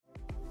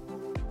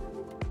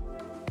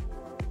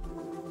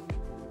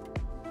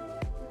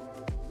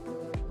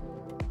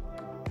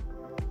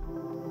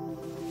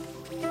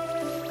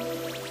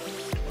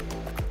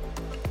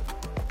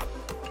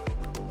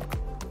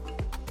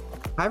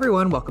Hi,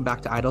 everyone. Welcome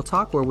back to Idol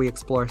Talk, where we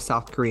explore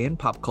South Korean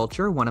pop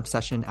culture one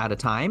obsession at a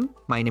time.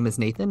 My name is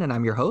Nathan, and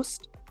I'm your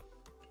host.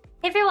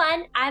 Hey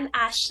everyone, I'm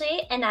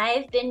Ashley, and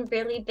I've been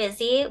really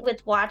busy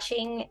with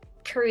watching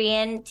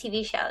Korean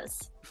TV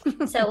shows.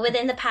 So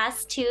within the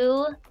past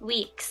 2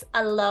 weeks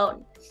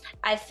alone,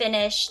 I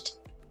finished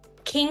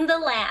King the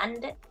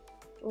Land,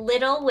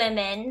 Little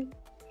Women,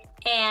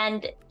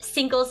 and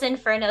Singles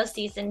Inferno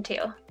Season 2.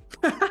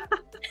 Oh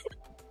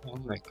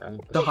my god.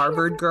 The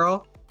Harvard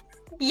girl,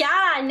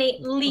 Yeah,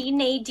 Lee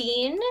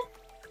Nadine.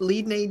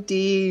 Lee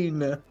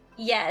Nadine.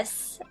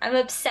 Yes, I'm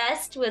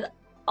obsessed with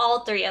all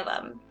three of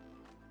them.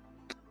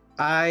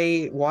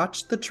 I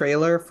watched the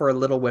trailer for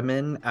Little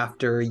Women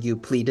after you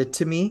pleaded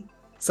to me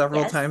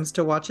several Yes, times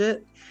to watch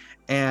it,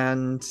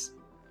 and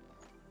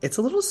it's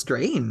a little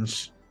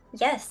strange.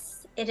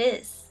 yes, it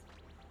is.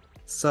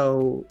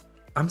 So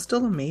I'm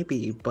still a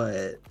maybe,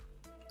 but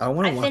I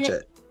want to watch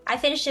it. I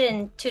finished it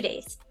in 2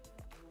 days.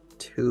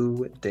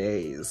 2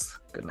 days.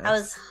 Goodness. I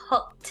was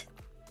hooked.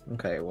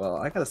 Okay, well,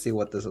 I gotta see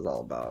what this is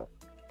all about.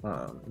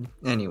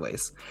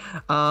 Anyways.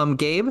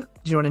 Gabe, do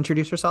you want to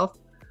introduce yourself?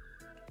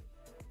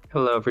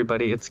 Hello,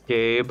 everybody. It's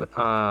Gabe.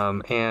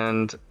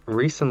 And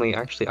recently,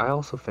 actually, I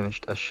also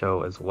finished a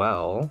show as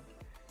well,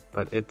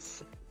 but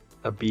it's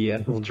a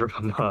BL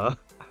drama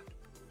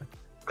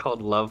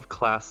called Love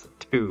Class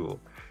 2.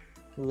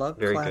 Love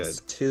Very Class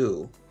good.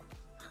 2.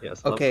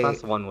 Yes, Okay. Love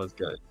Class 1 was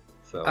good.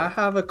 So I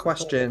have a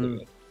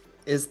question.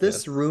 Is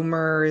this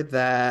rumor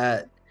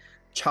that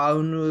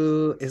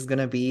Chaunu is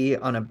gonna be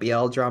on a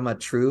BL drama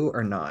true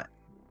or not?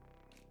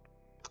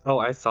 Oh,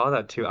 I saw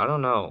that too. I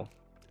don't know.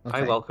 I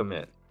Okay. welcome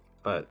it,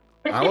 but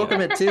I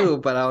welcome it too,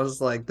 but I was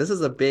like, this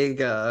is a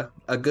big, a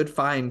good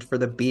find for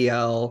the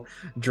BL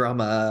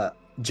drama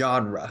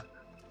genre.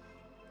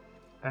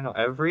 I don't know.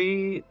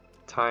 Every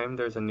time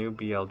there's a new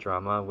BL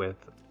drama with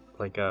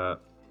like a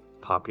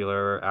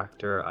popular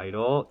actor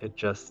idol, it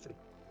just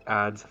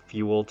adds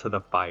fuel to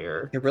the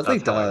fire. It really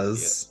That's how I see it.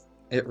 does.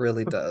 It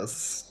really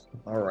does.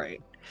 All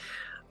right.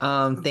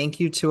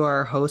 Thank you to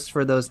our hosts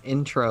for those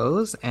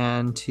intros,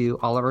 and to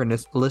all of our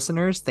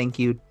listeners, thank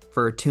you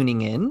for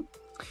tuning in.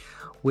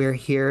 We're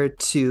here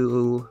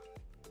to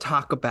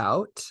talk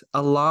about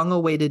a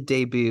long-awaited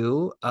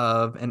debut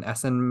of an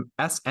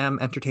SM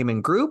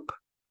entertainment group.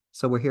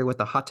 So we're here with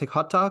the HotTake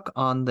Hotteok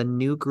on the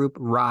new group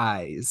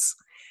RIIZE.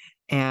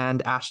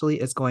 And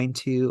Ashley is going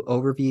to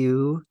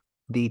overview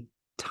the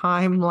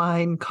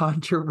timeline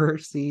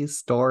controversy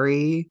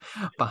story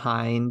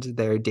behind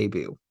their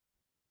debut.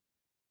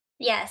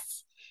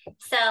 Yes.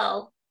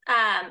 So,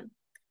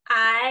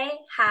 I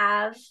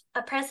have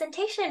a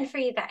presentation for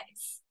you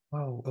guys.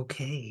 Oh,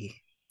 okay.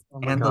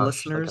 Oh my And the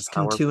gosh, like a listeners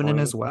can tune in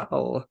as PowerPoint.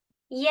 well.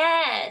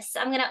 Yes,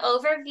 I'm going to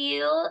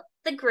overview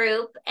the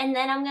group, and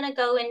then I'm going to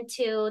go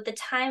into the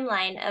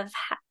timeline of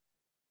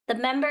the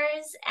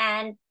members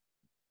and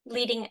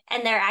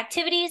their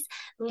activities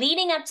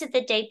leading up to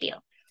the debut.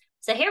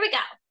 So here we go.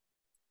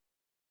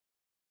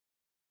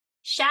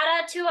 Shout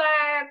out to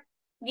our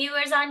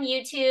viewers on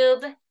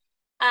YouTube.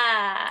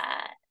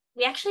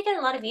 We actually get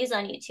a lot of views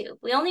on YouTube.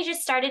 We only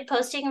just started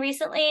posting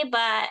recently,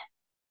 but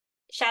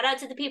shout out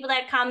to the people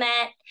that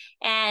comment.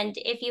 And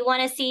if you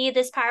want to see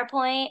this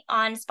PowerPoint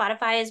on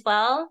Spotify as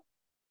well,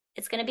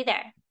 it's going to be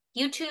there.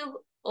 YouTube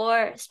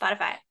or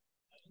Spotify.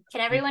 Can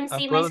everyone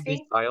see my Upload these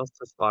screen? files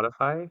to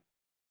Spotify?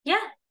 Yeah,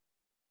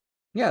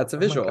 Yeah, it's a Oh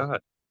my visual. god.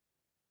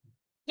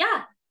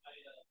 yeah.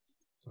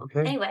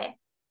 Okay. Anyway,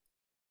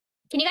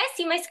 can you guys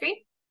see my screen?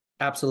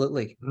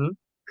 Absolutely.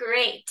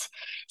 Great.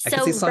 I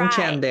can see Sung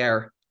Chan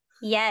there.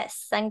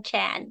 Yes, Sung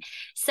Chan.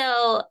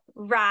 So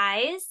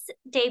RIIZE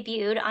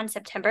debuted on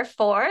September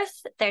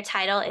 4th. Their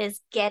title is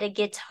Get a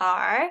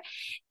Guitar.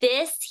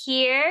 This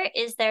here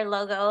is their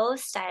logo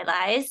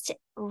stylized.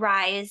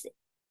 RIIZE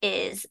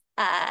is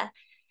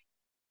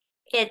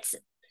it's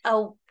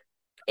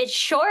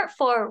short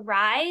for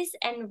Rise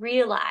and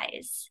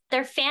Realize.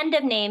 Their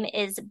fandom name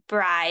is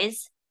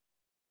RIIZE.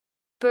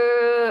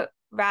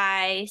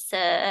 Rise,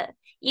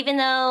 even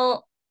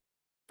though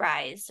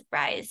rise,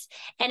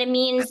 and it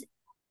means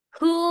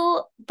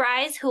who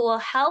will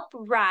help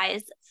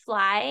RIIZE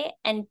fly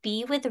and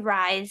be with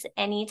RIIZE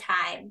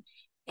anytime,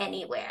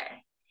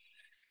 anywhere.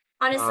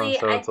 Honestly,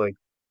 So it's like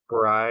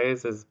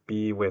RIIZE is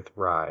be with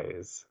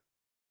RIIZE.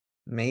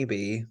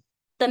 Maybe.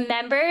 The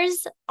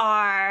members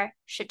are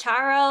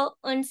Shotaro,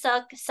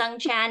 Unsuk,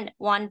 Sungchan,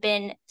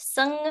 Wonbin,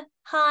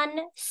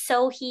 Sunghan,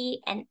 Sohee,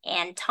 and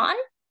Anton.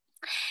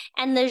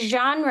 And the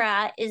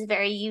genre is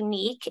very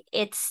unique.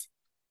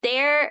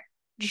 Their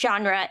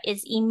genre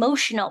is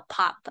emotional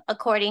pop,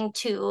 according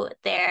to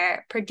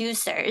their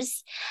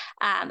producers.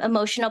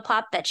 Emotional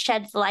pop that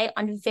sheds light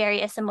on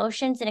various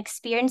emotions and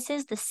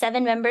experiences the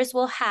 7 members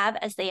will have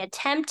as they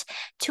attempt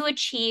to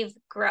achieve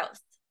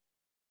growth.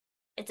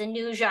 It's a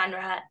new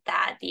genre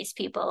that these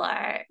people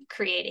are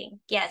creating.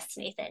 Yes,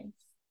 Nathan.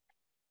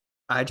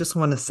 I just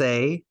want to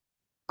say,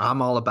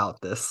 I'm all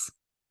about this.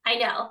 I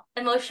know.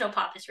 Emotional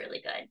pop is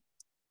really good.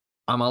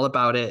 I'm all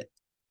about it.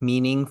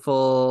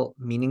 Meaningful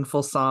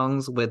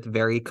songs with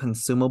very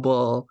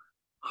consumable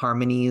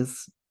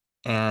harmonies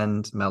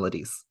and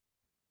melodies.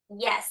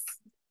 Yes,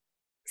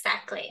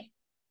 exactly.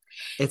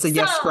 It's a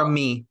yes from So,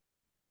 me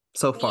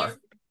so me as, far.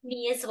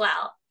 me as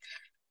well.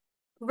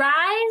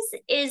 RIIZE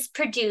is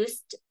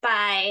produced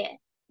by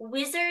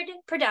Wizard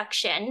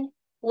Production,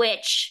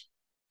 which,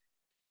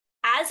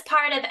 as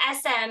part of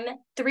SM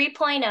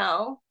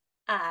 3.0,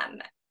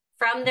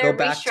 from their Go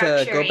back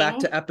restructuring,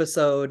 to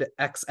episode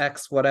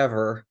XX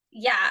whatever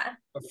yeah,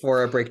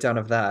 for a breakdown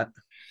of that.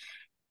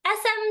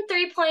 SM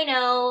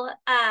 3.0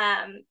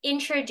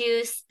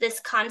 introduced this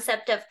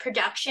concept of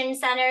production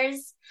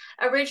centers.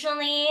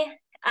 Originally,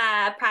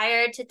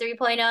 prior to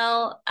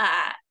 3.0,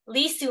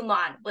 Lee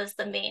Soo-man was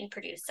the main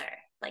producer,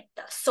 like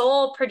the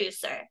sole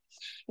producer.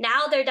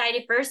 Now they're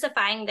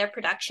diversifying their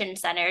production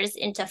centers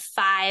into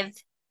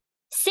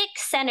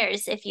six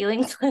centers if you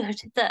include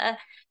the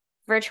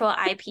virtual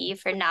IP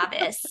for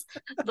Novice.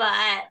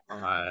 But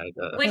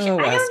which Oh,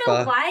 I don't know,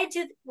 Wespa.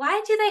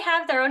 why do they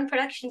have their own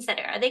production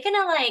center? Are they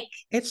gonna like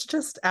It's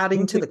just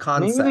adding to the Maybe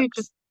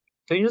concept.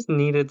 they just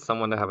needed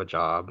someone to have a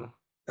job.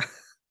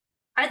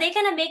 are they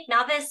gonna make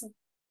Novice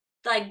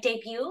like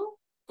debut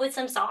with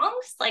some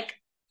songs? Like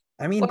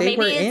I mean, or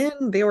maybe it's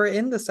they were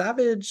in the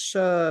Savage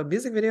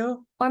music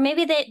video. or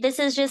maybe this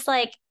is just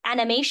like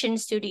animation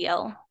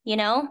studio, you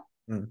know?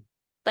 Mm.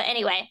 But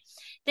anyway,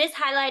 this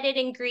highlighted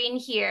in green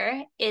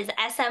here is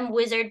SM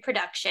Wizard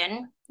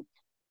Production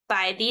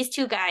by these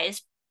two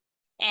guys.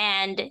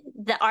 And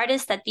the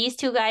artists that these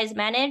two guys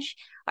manage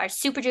are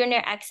Super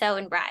Junior, EXO,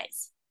 and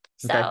RIIZE.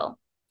 Okay. So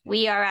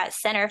we are at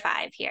center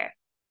 5 here.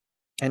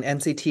 And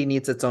NCT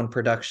needs its own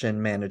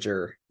production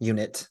manager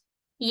unit.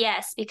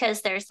 Yes,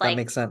 because there's That like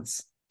makes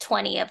sense.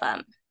 20 of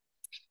them.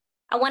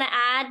 I want to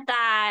add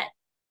that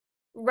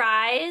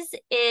RIIZE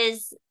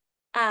is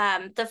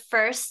the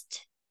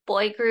first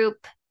boy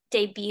group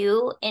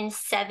debut in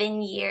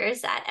 7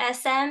 years at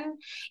SM,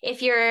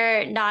 if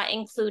you're not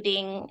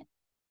including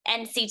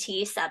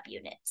NCT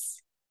subunits.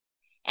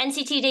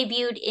 NCT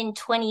debuted in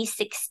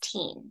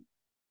 2016.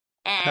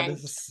 That And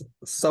is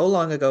so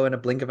long ago in a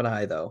blink of an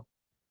eye, though.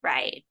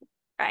 right,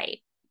 right.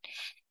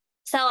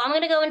 So I'm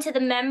going to go into the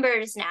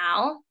members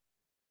now.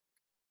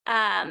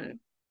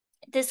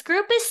 This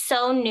group is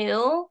so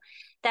new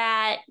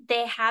that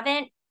they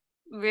haven't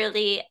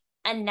really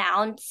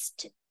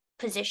announced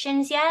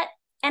positions yet.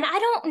 And I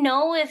don't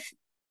know if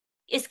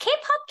is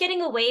K-pop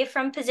getting away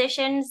from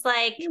positions?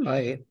 Like You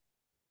might.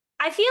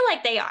 I feel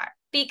like they are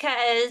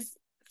because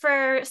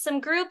for some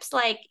groups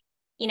like,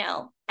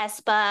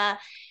 aespa,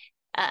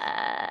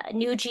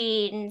 New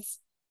Jeans,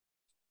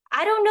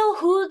 I don't know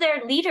who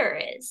their leader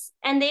is.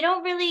 And they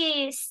don't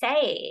really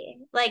say.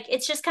 Like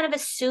it's just kind of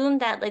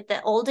assumed that like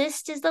the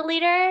oldest is the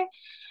leader.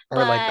 Or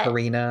like But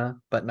Karina,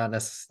 but not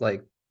necessarily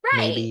like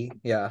right. maybe.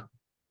 Yeah.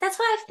 That's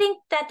why I think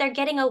that they're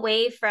getting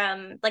away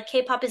from like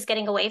K-pop is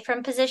getting away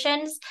from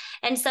positions.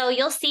 And so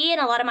you'll see in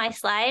a lot of my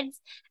slides,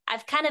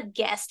 I've kind of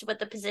guessed what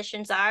the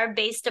positions are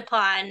based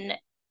upon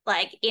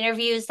like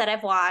interviews that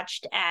I've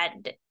watched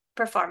and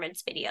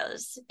performance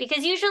videos.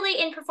 Because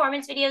usually in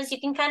performance videos, you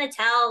can kind of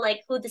tell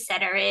like who the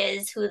center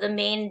is, who the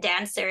main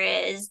dancer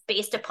is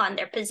based upon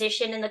their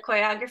position in the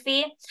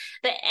choreography,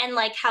 but and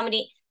like how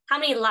many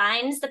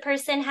lines the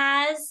person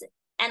has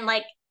and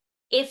like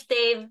if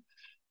they're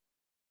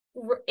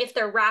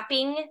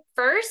rapping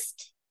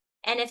first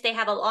and if they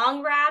have a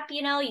long rap,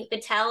 you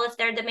could tell if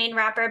they're the main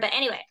rapper. But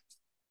anyway,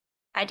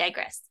 I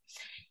digress.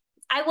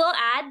 I will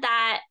add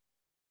that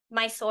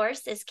my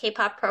source is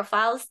K-pop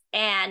profiles,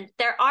 and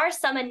there are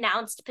some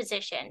announced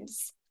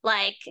positions.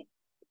 Like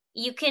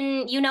you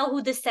know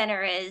who the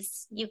center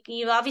is.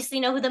 You obviously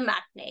know who the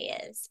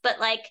maknae is. But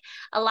like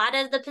a lot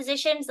of the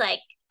positions,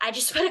 like I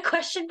just put a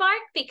question mark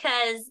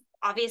because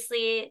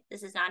obviously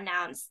this is not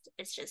announced.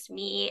 It's just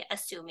me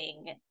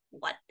assuming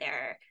what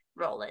their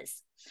role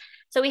is.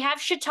 So we have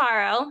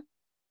Shitaro,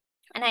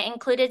 and I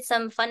included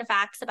some fun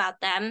facts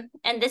about them.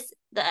 And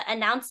the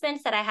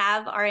announcements that I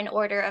have are in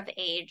order of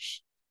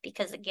age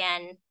because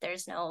again,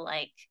 there's no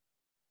like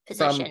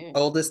From position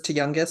oldest to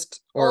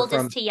youngest or oldest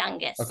from to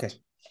youngest. okay.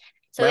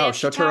 So we Wow, have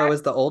Shotaro Shitaro.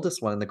 is the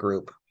oldest one in the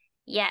group.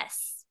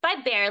 Yes, by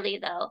barely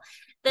though.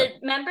 The Okay.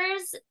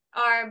 members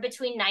are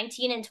between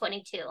 19 and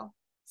 22.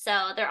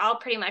 So they're all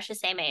pretty much the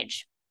same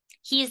age.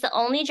 He's the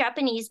only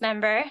Japanese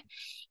member.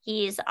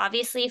 He's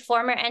obviously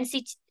former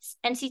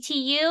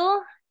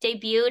NCTU,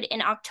 debuted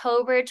in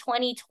October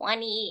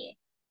 2020.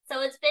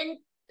 So it's been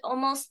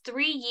almost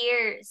 3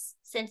 years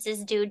since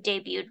this dude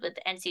debuted with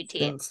NCT.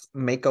 Since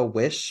Make a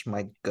Wish,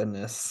 my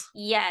goodness.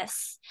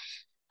 Yes.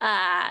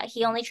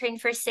 He only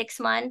trained for 6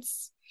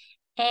 months,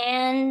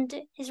 and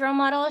his role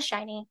model is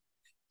Shiny.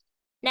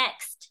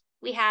 Next,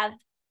 we have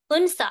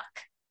Unsuk,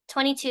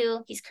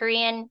 22. He's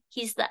Korean.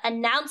 He's the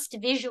announced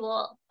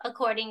visual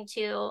according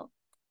to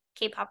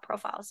K-pop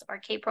profiles or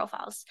K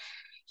profiles.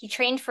 He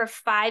trained for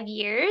 5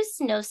 years,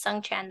 no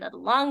Sungchan the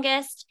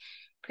longest,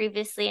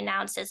 previously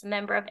announced as a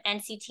member of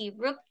NCT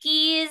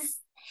Rookies.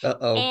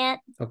 Uh-oh. And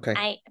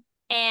Okay.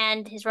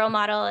 and his role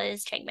model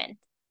is Changmin.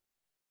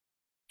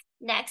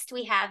 Next,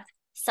 we have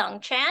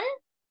Sungchan.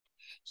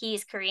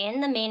 He's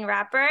Korean, the main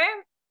rapper.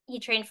 He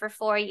trained for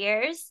 4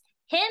 years.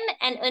 him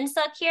and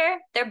Unsuk here,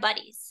 they're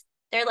buddies.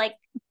 They're like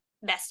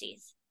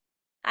besties.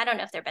 I don't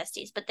know if they're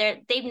besties, but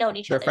they've known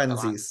each other. They're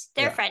friendsies.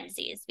 They're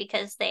friendsies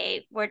because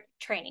they were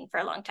training for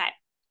a long time.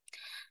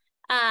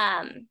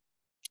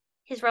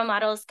 His role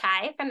model is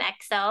Kai from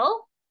EXO.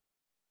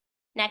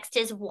 Next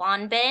is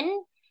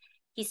Wonbin.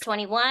 He's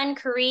 21,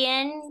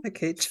 Korean.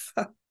 Okay.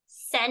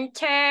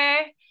 Center.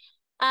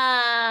 What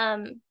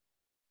am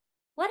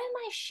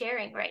I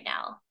sharing right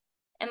now?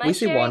 We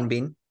see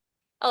Wonbin.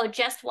 Oh,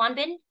 just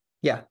Wonbin?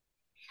 Yeah.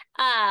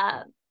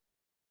 I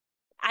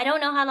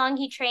don't know how long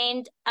he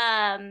trained.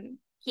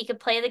 He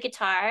could play the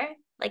guitar.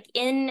 Like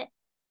in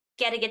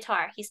Get a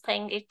Guitar, he's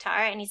playing guitar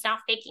and he's not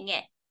faking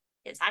it.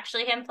 It's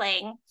actually him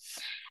playing.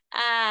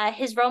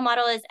 His role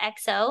model is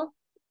EXO,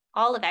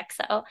 all of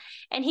EXO,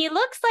 and he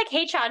looks like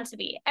Haechan to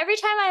me. Every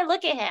time I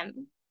look at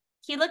him,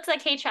 he looks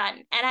like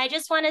Haechan, and I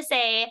just want to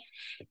say,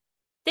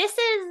 this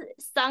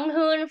is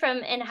Sunghoon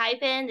from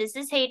ENHYPEN. This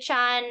is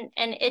Haechan,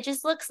 and it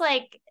just looks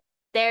like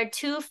their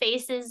two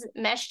faces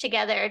meshed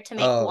together to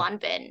make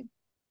Wonbin.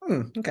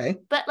 Okay.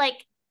 But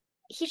like,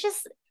 he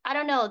just, I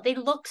don't know. They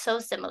look so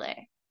similar.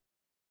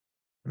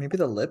 Maybe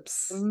the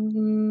lips. I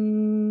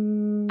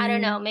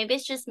don't know. Maybe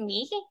it's just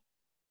me.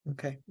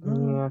 Okay.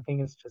 Yeah, I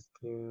think it's just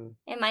you.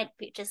 It might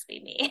just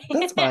be me.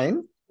 That's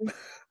fine.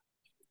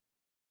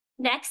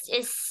 Next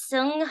is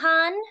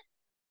Sunghan,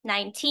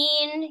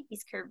 19.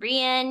 He's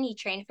Korean. He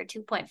trained for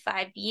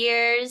 2.5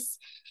 years.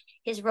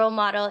 His role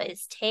model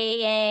is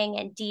Taeyang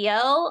and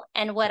Dio.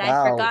 And what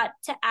I forgot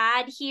to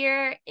add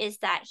here is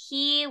that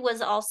he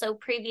was also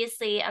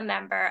previously a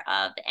member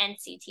of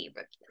NCT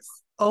Rookies.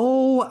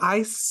 Oh,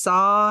 I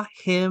saw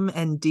him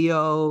and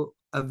Dio,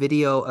 a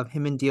video of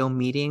him and Dio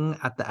meeting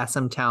at the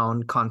SM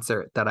Town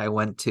concert that I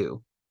went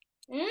to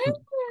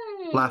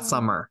last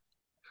summer.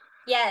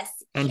 Yes.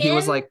 And he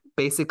was like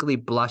basically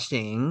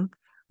blushing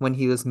when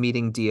he was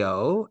meeting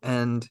Dio,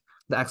 and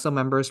the EXO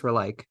members were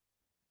like,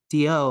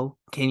 Dio,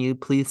 can you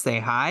please say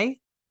hi?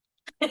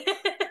 Because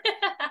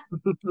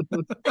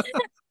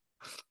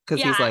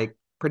he's like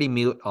pretty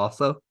mute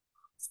also.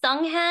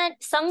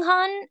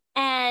 Sunghan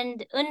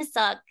and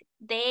Unsuk,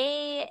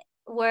 they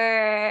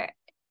were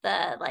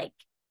the like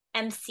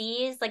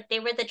MCs, like they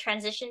were the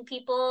transition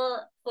people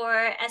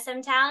for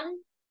SM Town.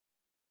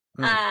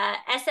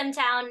 SM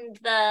Town,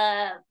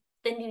 the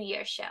New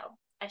Year's show,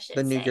 I should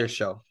say. The New Year's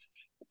show.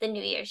 The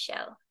New Year's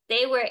show.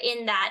 They were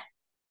in that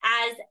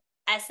as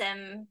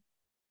SM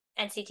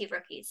NCT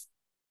Rookies.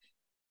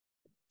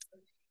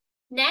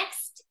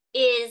 Next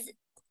is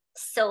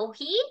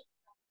Sohee.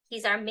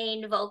 He's our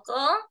main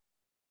vocal.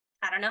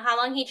 I don't know how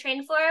long he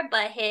trained for,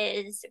 but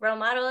his role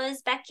model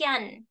is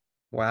Baekhyun.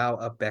 Wow,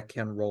 a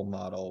Baekhyun role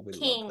model. We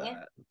King. love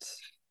that.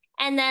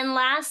 And then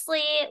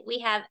lastly, we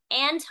have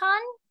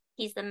Anton.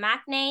 He's the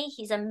maknae.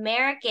 He's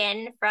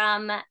American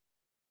from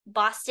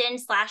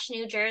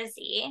Boston/New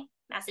Jersey,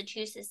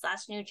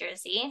 Massachusetts/New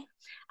Jersey.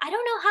 I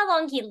don't know how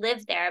long he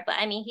lived there, but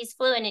I mean, he's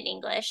fluent in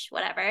English,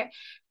 whatever.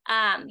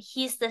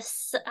 He's the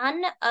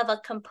son of a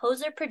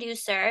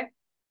composer-producer,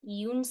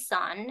 Yoon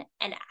Sun,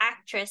 and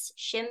actress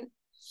Shim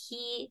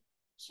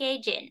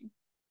Hyejin.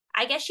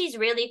 I guess she's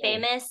really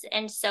famous,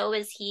 and so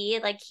is he.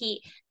 Like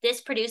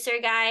this producer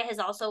guy has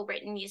also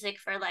written music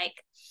for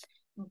like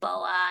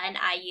Boa and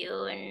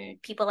IU and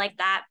people like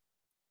that.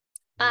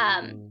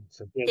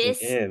 So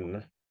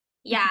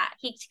yeah,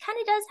 he kind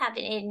of does have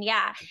it in,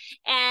 yeah.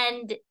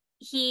 And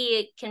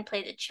he can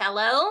play the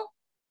cello.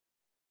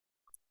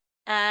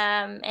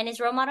 And his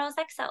role model is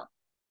EXO.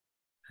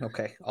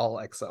 Okay, all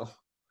EXO.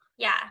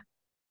 Yeah,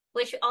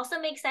 which also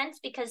makes sense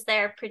because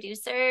their production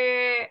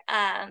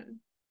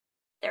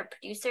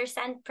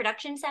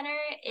center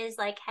is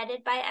like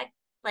headed by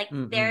like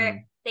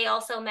they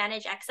also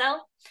manage EXO.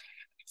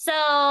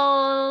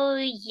 So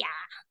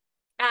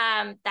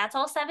yeah, that's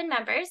all 7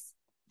 members.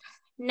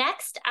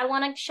 Next, I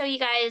want to show you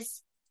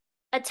guys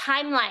a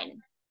timeline.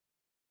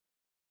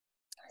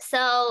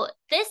 So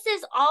this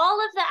is all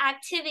of the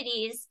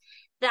activities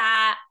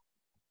that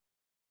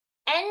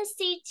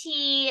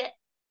NCT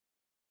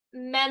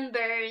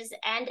members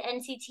and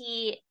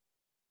NCT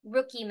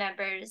rookie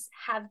members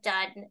have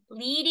done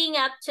leading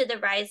up to the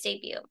RIIZE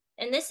debut.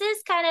 And this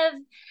is kind of...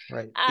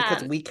 Right,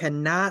 because we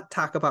cannot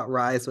talk about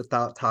RIIZE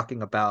without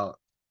talking about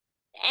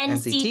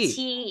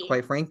NCT,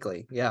 quite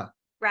frankly. Yeah.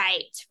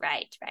 Right.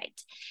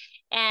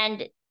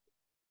 And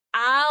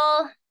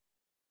I'll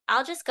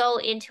just go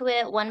into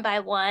it one by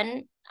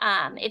one.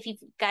 If you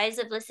guys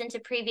have listened to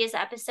previous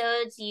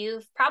episodes,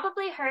 you've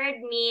probably heard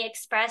me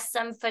express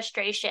some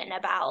frustration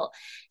about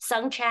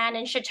Sungchan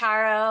and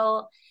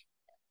Shotaro.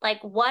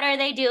 Like, what are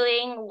they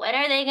doing? When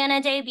are they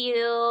gonna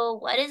debut?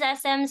 What is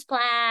SM's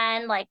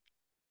plan? Like,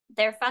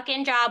 they're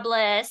fucking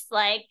jobless.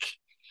 Like,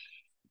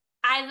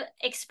 I've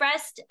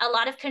expressed a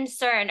lot of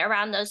concern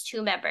around those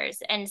 2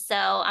 members. And so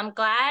I'm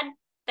glad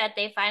that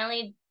they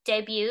finally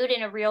debuted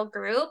in a real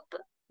group.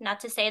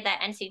 Not to say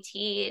that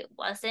NCT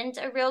wasn't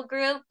a real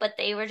group, but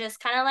they were just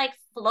kind of like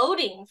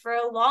floating for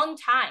a long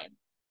time.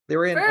 They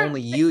were in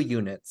only U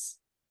units.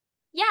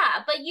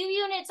 Yeah, but U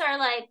units are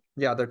like...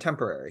 Yeah, they're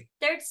temporary.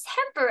 They're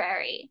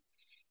temporary.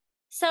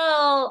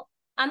 So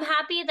I'm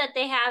happy that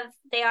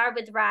they are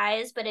with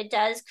RIIZE, but it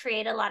does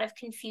create a lot of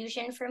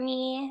confusion for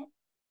me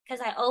because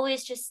I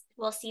always just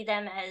will see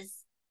them as,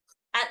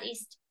 at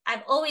least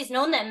I've always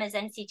known them as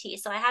NCT,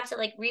 so I have to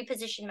like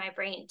reposition my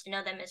brain to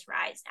know them as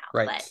RIIZE now.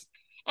 Right. But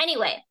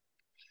anyway,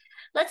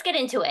 let's get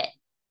into it.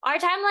 Our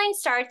timeline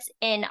starts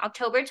in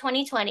October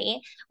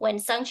 2020 when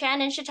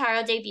Sungchan and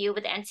Shotaro debut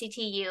with NCT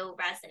U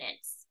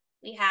Resonance.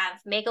 We have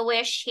Make a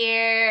Wish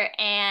here,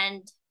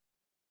 and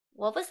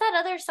what was that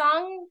other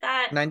song?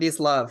 That 90s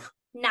Love.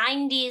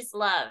 90s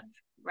Love,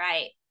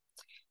 right.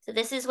 So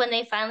this is when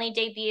they finally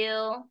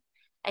debut.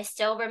 I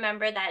still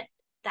remember that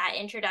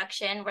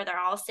introduction where they're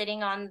all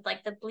sitting on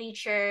like the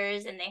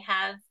bleachers and they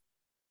have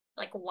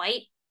like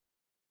white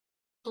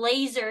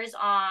blazers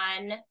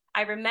on.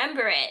 I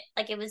remember it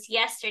like it was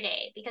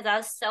yesterday because I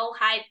was so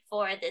hyped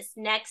for this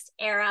next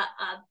era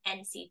of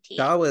NCT.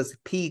 That was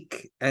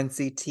peak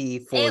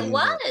NCT for It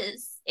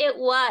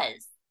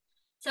was.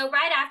 So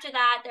right after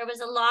that, there was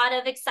a lot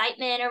of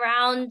excitement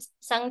around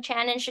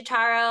Sungchan and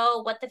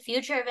Shotaro, what the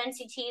future of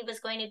NCT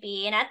was going to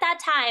be. And at that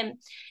time,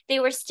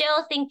 they were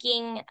still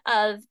thinking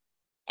of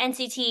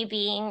NCT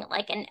being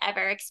like an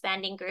ever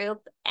expanding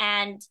group.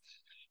 And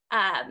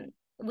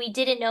we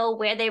didn't know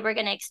where they were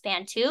going to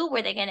expand to.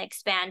 Were they going to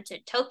expand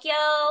to Tokyo,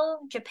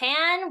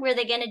 Japan? Were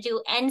they going to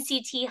do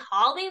NCT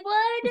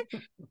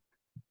Hollywood?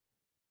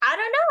 I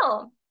don't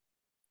know.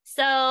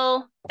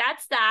 So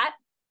that's that.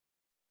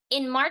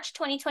 In March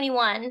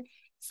 2021,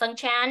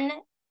 Sungchan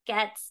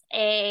gets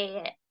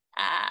a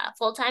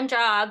full-time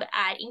job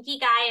at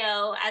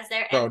Inkigayo as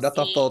their Bro, MC. that's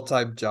a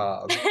full-time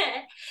job.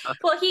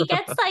 Well, he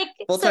gets like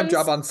full-time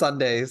job on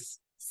Sundays.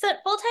 So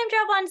full-time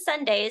job on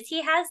Sundays.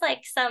 He has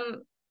like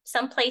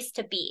some place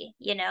to be,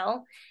 you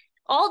know.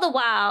 All the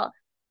while,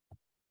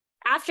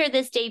 after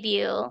this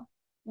debut,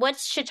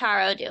 what's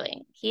Shotaro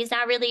doing? He's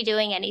not really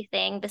doing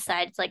anything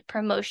besides like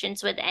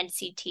promotions with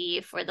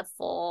NCT for the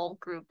full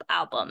group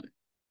album.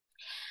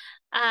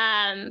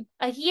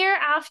 A year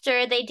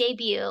after they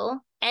debut,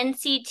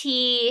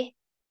 NCT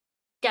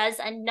does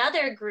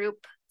another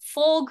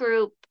full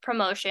group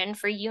promotion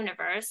for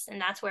Universe, and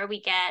that's where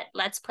we get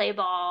Let's Play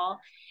Ball,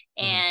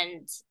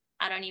 and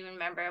I don't even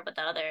remember what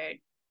the other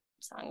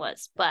song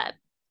was, but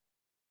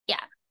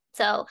yeah.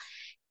 So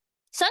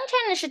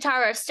Sungchan and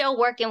Shotaro are still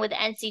working with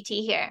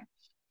NCT here.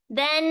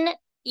 Then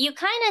you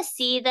kind of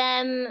see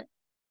them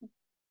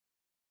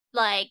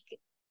like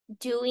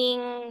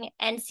doing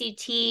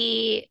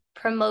NCT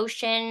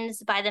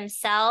promotions by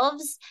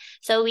themselves.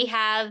 So we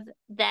have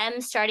them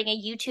starting a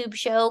YouTube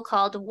show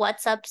called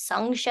What's Up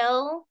Sung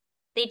Show.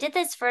 They did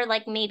this for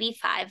like maybe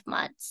 5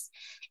 months.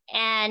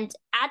 And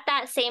at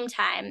that same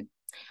time,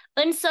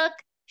 Eunsook,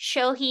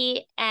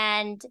 Shohee,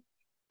 and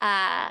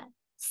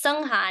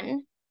Sunghan,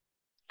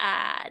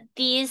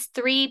 these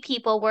 3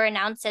 people were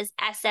announced as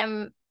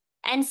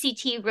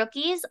NCT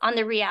rookies on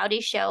the reality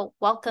show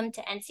Welcome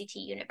to NCT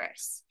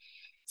Universe.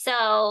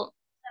 So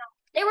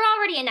they were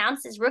already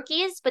announced as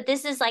rookies, but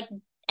this is like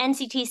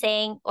NCT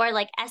saying, or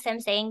like SM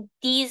saying,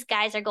 these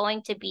guys are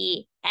going to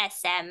be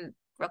SM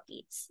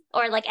rookies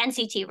or like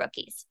NCT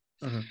rookies.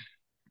 And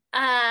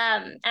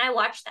I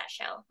watched that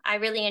show. I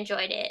really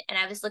enjoyed it. And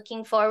I was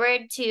looking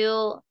forward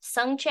to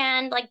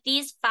Sungchan, like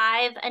these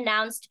 5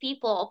 announced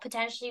people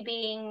potentially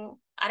being,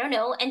 I don't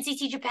know,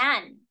 NCT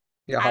Japan.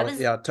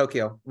 Yeah,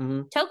 Tokyo.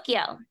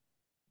 Tokyo.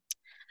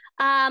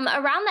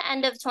 Around the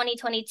end of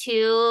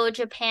 2022,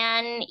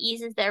 Japan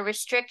eases their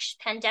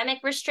pandemic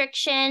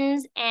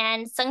restrictions,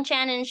 and Sungchan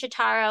and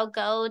Shotaro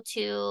go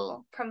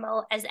to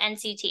promote as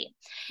NCT.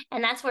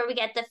 And that's where we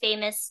get the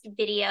famous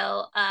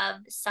video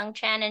of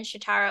Sungchan and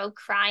Shotaro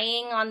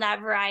crying on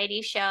that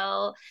variety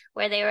show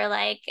where they were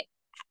like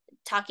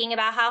talking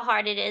about how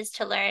hard it is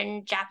to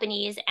learn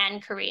Japanese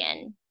and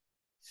Korean.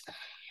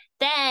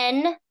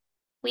 Then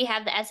we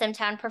have the SM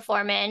Town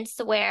performance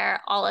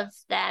where all of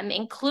them,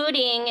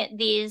 including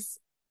these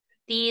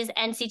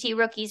NCT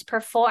rookies,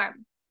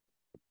 perform.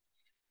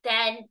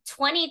 Then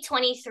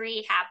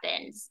 2023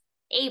 happens,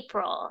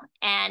 April,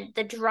 and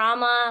the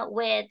drama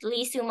with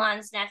Lee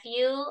Soo-man's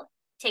nephew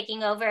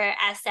taking over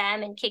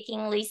SM and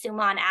kicking Lee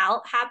Soo-man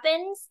out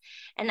happens.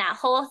 And that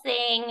whole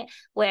thing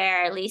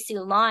where Lee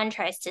Soo-man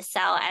tries to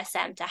sell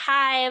SM to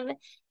HIVE,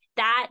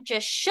 that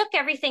just shook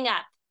everything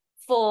up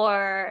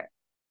for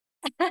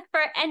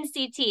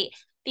NCT,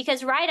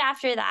 because right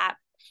after that,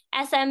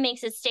 SM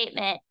makes a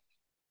statement.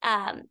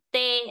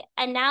 They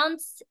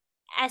announced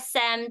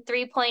SM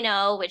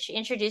 3.0, which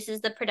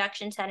introduces the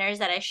production centers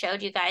that I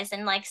showed you guys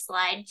in like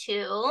slide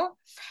 2.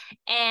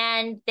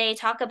 And they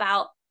talk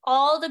about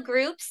all the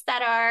groups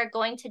that are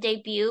going to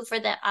debut for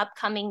the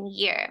upcoming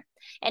year.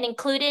 And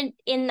included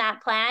in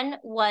that plan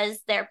was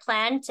their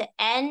plan to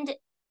end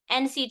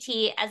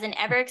NCT as an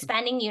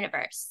ever-expanding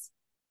universe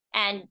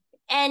and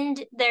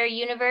end their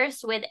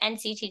universe with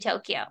NCT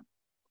Tokyo.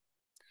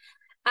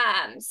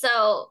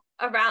 So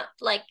around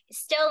like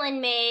still in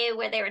May,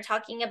 where they were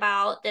talking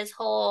about this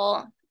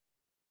whole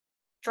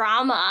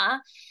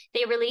drama,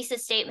 they released a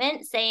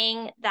statement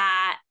saying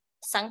that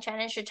Sungchan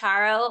and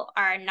Shotaro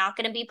are not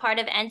going to be part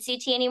of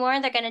NCT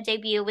anymore. They're going to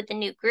debut with the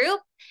new group.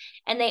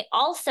 And they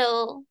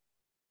also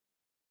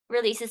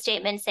released a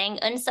statement saying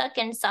Eunseok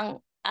and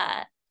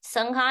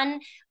Sunghan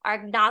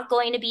are not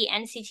going to be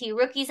NCT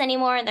rookies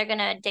anymore. They're going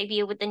to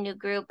debut with the new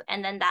group.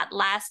 And then that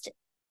last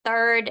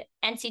third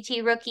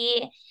NCT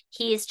rookie,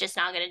 he's just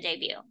not going to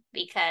debut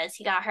because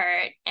he got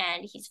hurt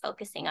and he's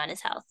focusing on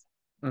his health.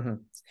 Mm-hmm.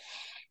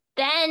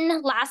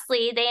 Then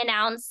lastly, they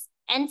announced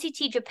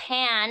NCT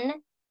Japan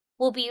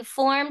will be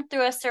formed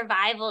through a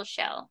survival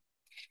show.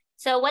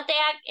 So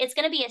it's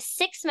going to be a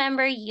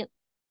six-member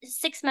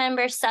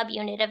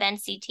subunit of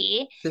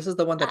NCT. This is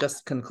the one that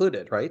just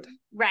concluded, right?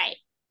 Right.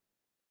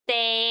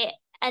 They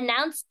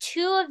announced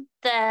two of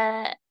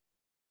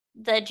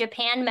the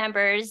Japan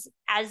members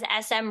as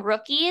SM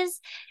rookies,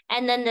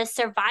 and then the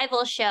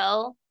survival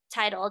show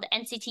titled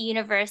NCT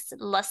Universe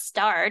La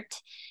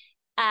Start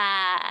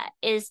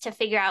is to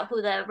figure out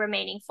who the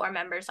remaining 4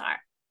 members are.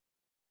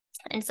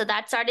 And so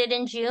that started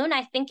in June.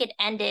 I think it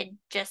ended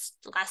just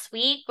last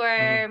week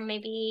or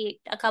maybe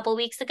a couple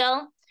weeks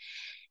ago.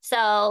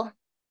 So,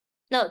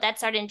 no, that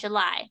started in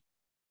July.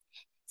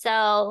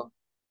 So,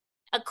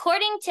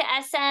 according to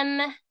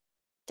SM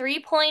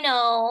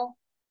 3.0,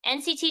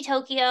 NCT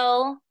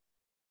Tokyo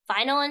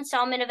final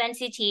installment of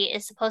NCT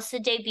is supposed to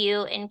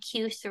debut in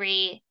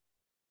Q3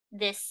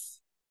 this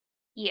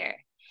year.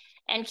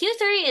 And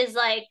Q3 is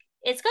like,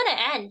 it's going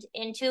to end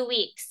in 2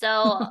 weeks.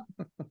 So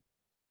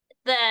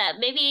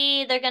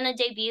maybe they're going to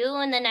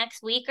debut in the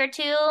next week or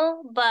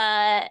 2,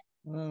 but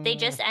they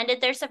just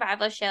ended their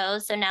survival show.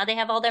 So now they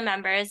have all their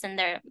members and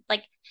they're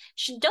like,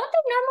 don't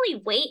they normally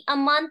wait a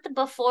month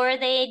before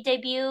they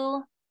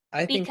debut?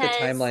 I think the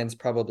timeline's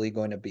probably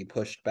going to be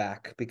pushed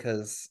back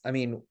because, I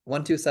mean,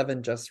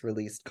 127 just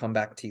released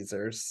comeback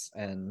teasers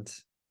and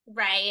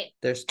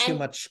there's too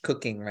much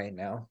cooking right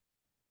now.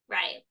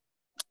 Right.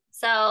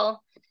 So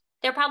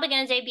they're probably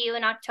going to debut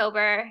in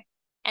October,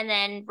 and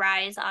then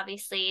RIIZE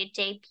obviously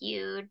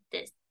debuted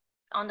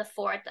on the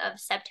 4th of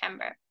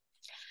September.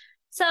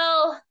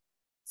 So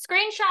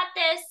screenshot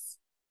this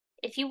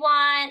if you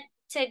want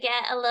to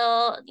get a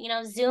little,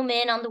 zoom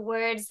in on the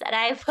words that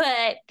I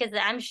put, because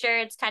I'm sure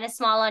it's kind of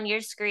small on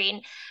your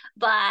screen.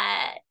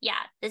 But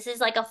yeah, this is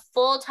like a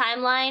full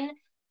timeline.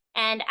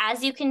 And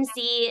as you can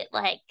see,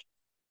 like,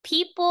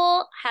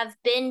 people have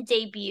been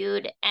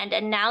debuted and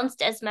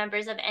announced as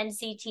members of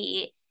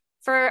NCT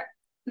for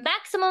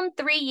maximum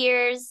 3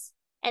 years.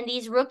 And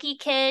these rookie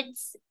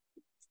kids,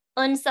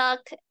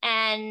 Eunseok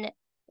and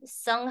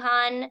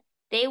Sunghan,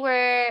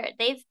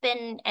 they've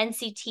been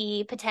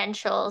NCT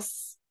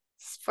potentials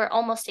for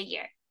almost a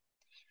year.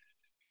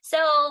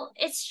 So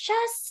it's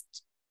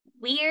just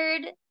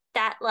weird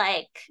that,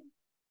 like,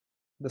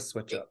 the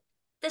switch up,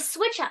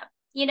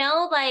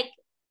 like,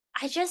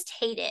 I just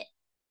hate it.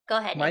 Go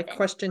ahead, My Nathan.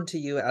 question to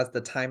you as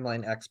the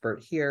timeline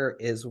expert here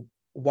is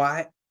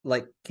why,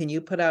 like, can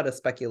you put out a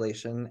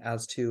speculation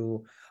as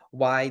to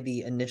why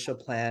the initial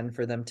plan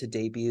for them to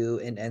debut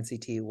in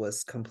NCT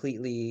was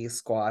completely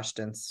squashed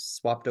and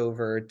swapped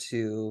over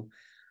to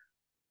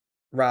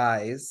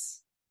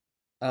RIIZE?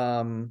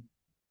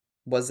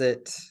 Was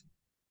it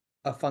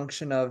a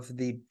function of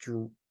the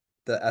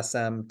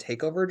SM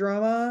takeover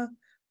drama?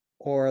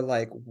 Or,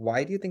 like,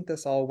 why do you think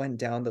this all went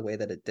down the way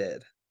that it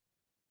did?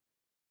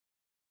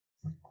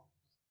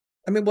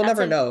 I mean, we'll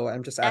never know.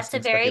 I'm just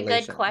asking. That's a very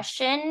good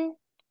question,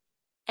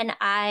 and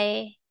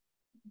I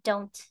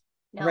don't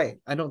know. Right.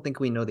 I don't think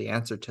we know the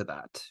answer to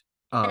that.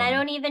 And I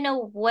don't even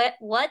know what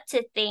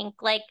to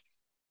think. Like,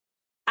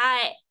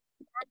 I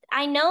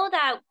know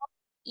that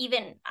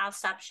even I'll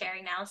stop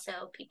sharing now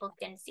so people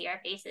can see our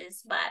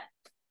faces, but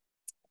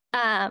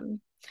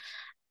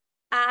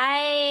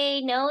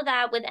I know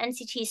that with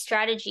NCT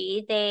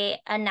strategy, they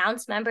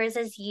announce members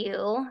as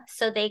you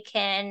so they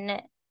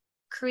can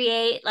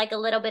create like a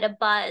little bit of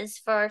buzz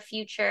for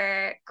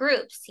future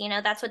groups.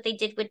 That's what they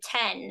did with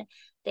 10.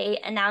 They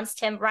announced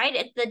him right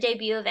at the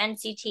debut of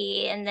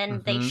NCT, and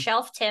then they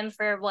shelved him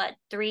for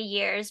 3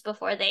 years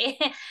before they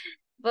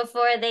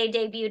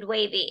debuted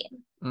Wavy.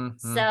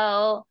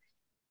 So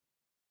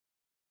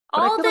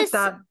but I feel like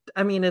that,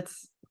 I mean,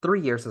 it's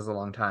 3 years is a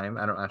long time.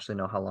 I don't actually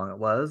know how long it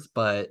was,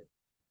 but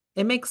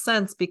it makes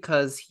sense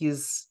because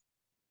he's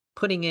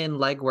putting in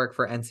legwork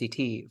for an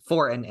NCT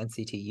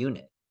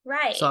unit.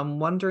 Right. So I'm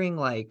wondering,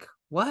 like,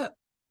 what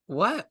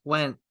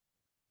the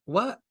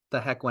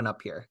heck went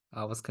up here?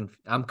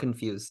 I'm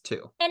confused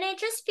too. And it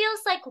just feels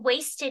like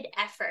wasted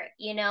effort,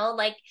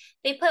 like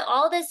they put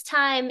all this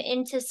time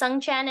into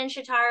Sungchan and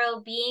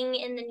Shotaro being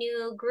in the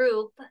new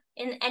group,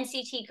 in the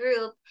NCT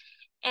group,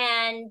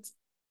 and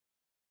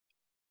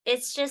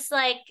it's just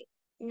like,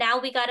 now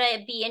we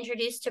gotta be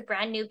introduced to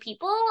brand new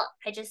people.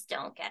 I just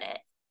don't get it.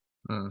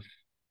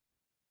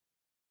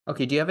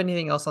 Okay, do you have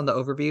anything else on the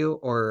overview,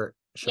 or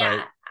should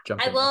I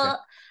jump in?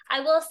 I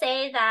will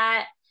say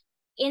that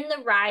in the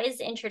RIIZE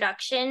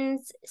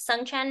introductions,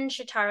 Sungchan and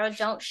Shotaro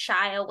don't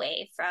shy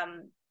away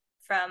from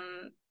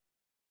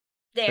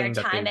their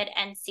time at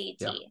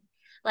NCT.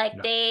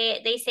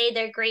 They say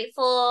they're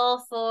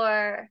grateful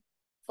for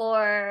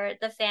for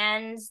the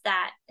fans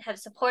that have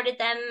supported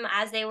them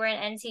as they were in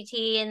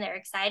NCT and they're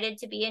excited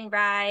to be in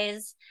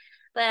RIIZE.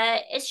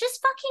 But it's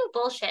just fucking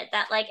bullshit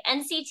that like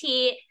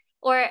NCT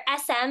or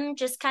SM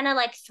just kind of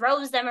like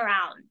throws them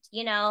around,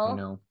 you I know?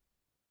 know.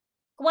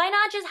 Why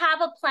not just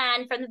have a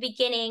plan from the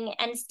beginning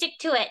and stick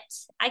to it?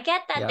 I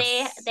get that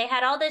Yes. they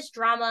had all this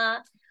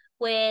drama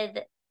with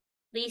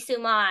Lee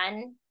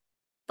Soo-man,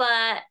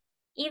 but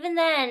even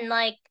then,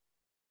 like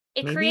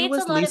it Maybe it creates a was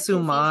lot of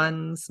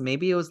confusion.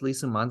 Maybe it was Lee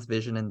Soo-man's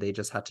vision and they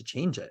just had to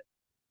change it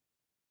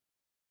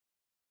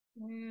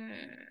Mm,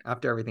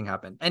 after everything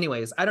happened.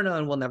 Anyways, I don't know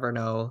and we'll never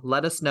know.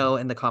 Let us know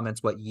in the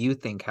comments what you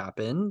think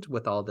happened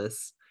with all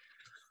this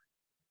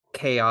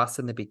chaos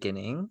in the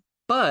beginning.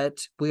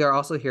 But we are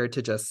also here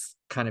to just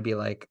kind of be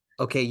like,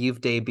 okay,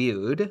 you've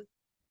debuted,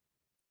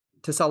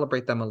 to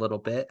celebrate them a little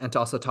bit and to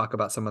also talk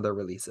about some of their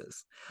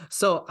releases.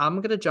 So I'm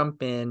going to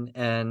jump in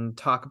and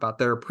talk about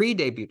their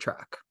pre-debut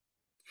track.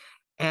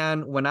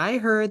 And when I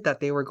heard that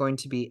they were going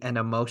to be an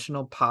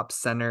emotional pop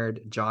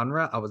centered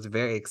genre, I was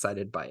very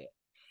excited by it.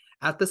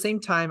 At the same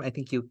time,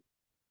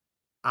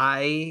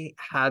 I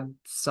had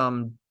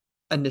some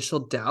initial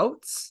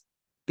doubts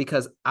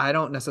because I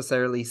don't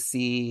necessarily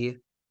see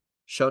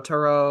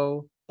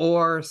Shotaro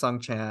or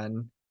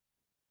Sungchan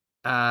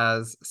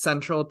as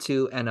central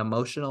to an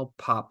emotional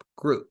pop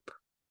group.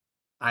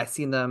 I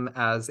see them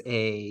as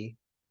a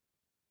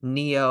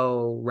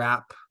neo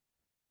rap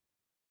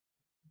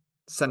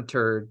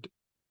centered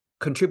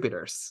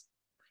contributors.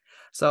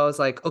 So I was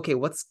like, okay,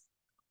 what's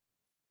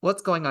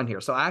going on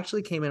here? So I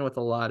actually came in with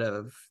a lot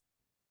of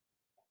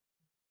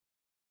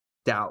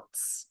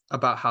doubts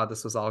about how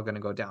this was all going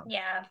to go down.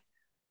 yeah.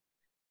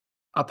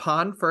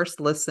 Upon first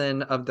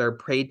listen of their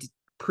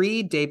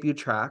pre-debut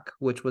track,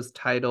 which was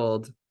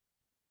titled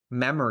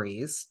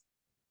Memories,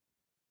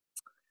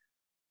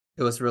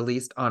 it was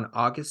released on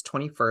August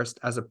 21st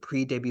as a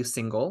pre-debut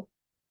single.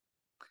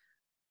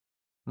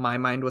 My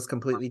mind was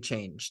completely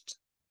changed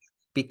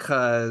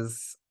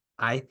because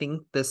I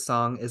think this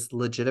song is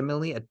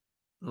legitimately a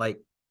like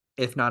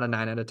if not a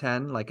 9 out of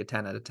 10, like a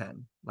 10 out of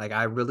 10. Like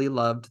I really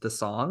loved the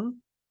song.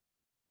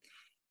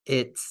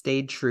 It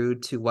stayed true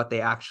to what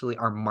they actually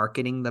are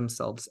marketing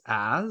themselves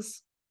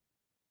as.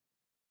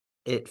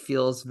 It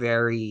feels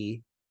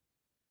very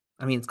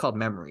I mean it's called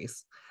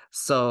Memories.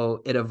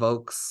 So it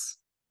evokes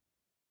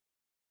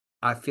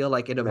I feel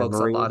like it evokes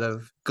a lot Memories.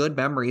 of good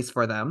memories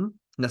for them,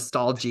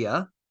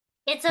 nostalgia,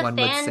 It's a one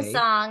would fan say.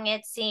 song,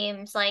 it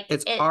seems like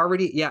it.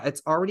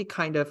 It's already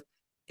kind of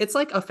it's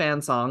like a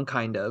fan song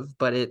kind of,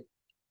 but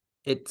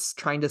it's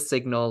trying to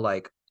signal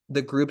like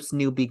the group's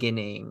new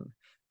beginning,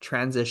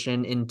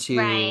 transition into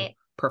Right.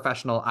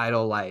 professional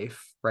idol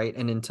life, right?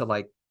 And into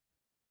like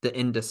the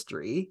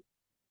industry,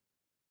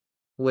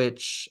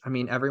 which I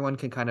mean everyone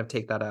can kind of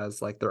take that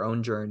as like their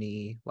own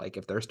journey, like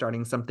if they're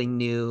starting something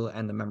new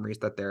and the memories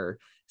that they're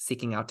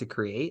seeking out to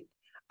create.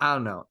 I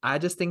don't know. I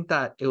just think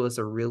that it was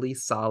a really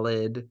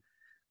solid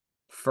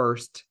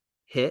first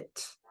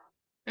hit.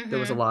 There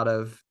was a Mm-hmm. lot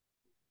of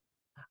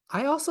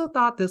I also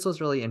thought this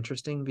was really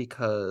interesting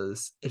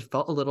because it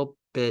felt a little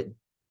bit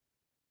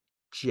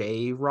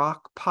J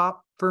rock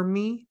pop for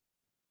me,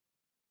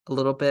 a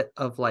little bit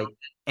of like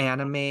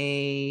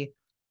anime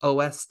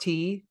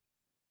OST,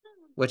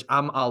 which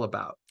I'm all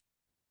about.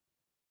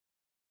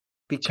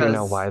 Do you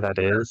know Because why that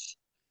is?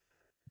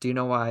 do you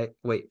know why?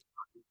 Wait,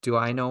 do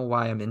I know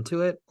why I'm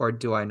into it or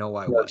do I know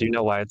why No, what? do you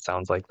know why it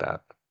sounds like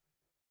that?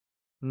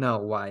 No,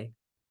 why?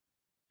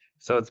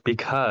 So it's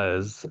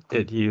because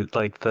it you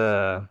like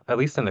the at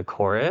least in the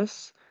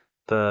chorus,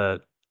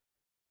 the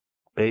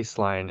bass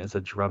line is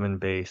a drum and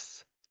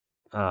bass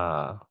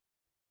uh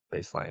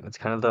bass line. It's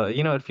kind of the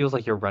it feels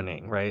like you're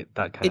running, right?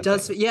 That kind It of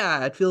does, thing.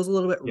 yeah, it feels a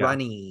little bit Yeah.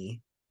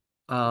 runny.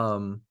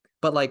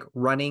 But like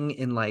running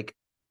in like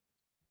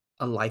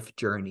a life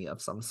journey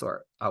of some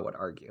sort, I would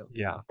argue.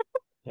 Yeah.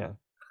 Yeah.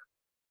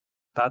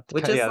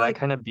 Which is That like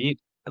kind of beat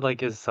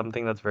like is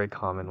something that's very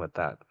common with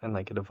that and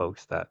like it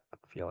evokes that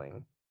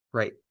feeling.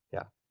 right.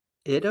 Yeah.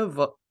 It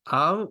evo-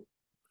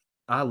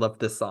 I love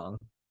this song.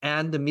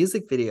 And the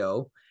music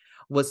video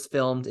was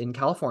filmed in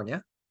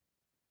California.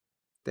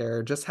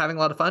 They're just having a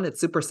lot of fun. It's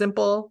super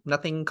simple,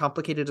 nothing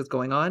complicated is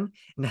going on.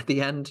 And at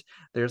the end,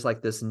 there's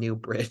like this new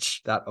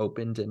bridge that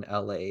opened in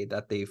LA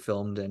that they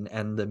filmed and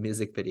end the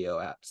music video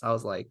at. So I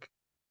was like,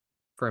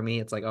 for me,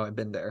 it's like, oh, I've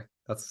been there.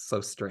 That's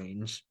so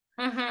strange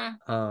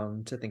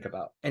Mm-hmm. to think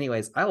about.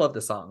 Anyways, I love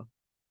the song.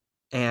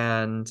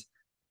 And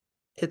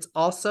it's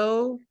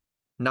also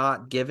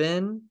not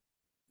given.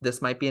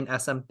 This might be an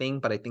SM thing,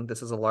 but I think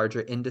this is a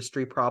larger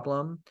industry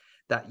problem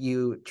that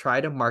you try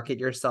to market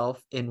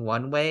yourself in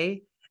one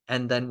way.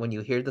 And then when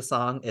you hear the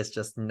song, it's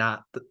just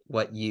not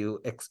what you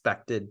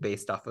expected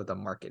based off of the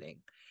marketing.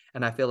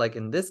 And I feel like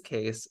in this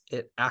case,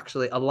 it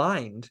actually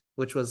aligned,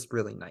 which was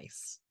really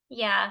nice.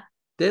 Yeah.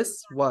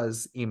 This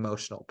was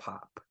emotional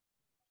pop.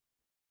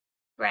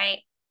 Right.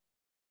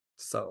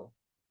 So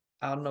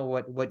I don't know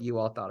what you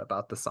all thought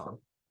about the song.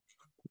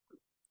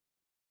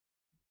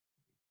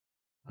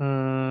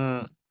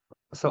 Mm,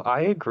 So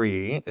I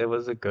agree. It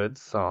was a good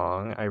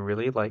song. I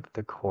really liked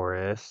the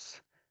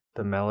chorus.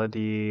 The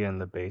melody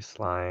and the bass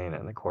line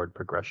and the chord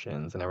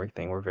progressions and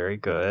everything were very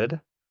good.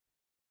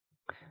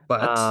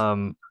 But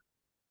Um,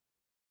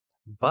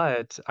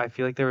 but I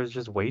feel like there was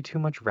just way too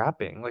much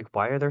rapping. Like,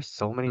 why are there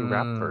so many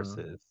rap mm,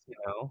 verses, you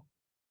know?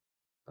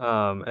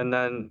 And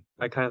then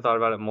I kind of thought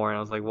about it more and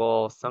I was like,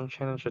 well,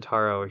 Sungchan and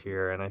Shotaro are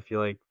here and I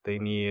feel like they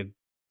need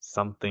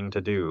something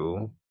to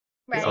do.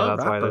 they So Right. are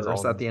that's why there's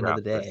rappers all at these the end of rap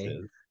the day.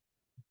 verses.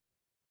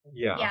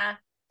 Yeah. Yeah.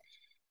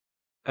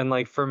 And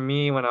like for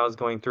me, when I was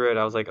going through it,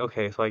 I was like,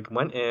 okay, so I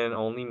went in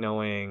only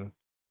knowing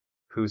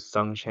who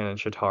Sungchan and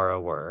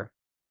Shotaro were,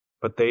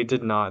 but they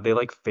did not, they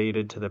like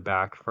faded to the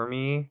back for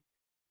me.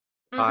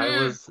 I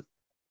Mm-hmm. was,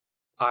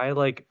 I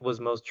like was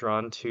most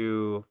drawn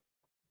to,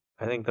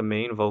 I think the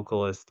main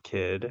vocalist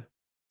kid,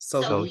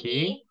 Sohee, Sohee.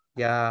 Sohee.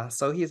 yeah,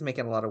 Sohee's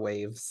making a lot of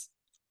waves.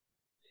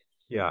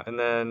 Yeah, and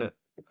then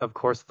of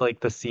course like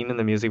the scene in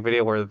the music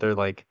video where they're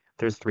like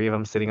there's three of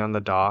them sitting on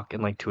the dock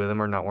and like two of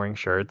them are not wearing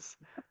shirts.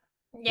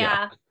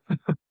 Yeah. Yeah.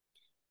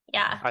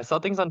 Yeah. I saw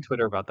things on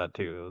Twitter about that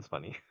too. It was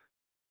funny.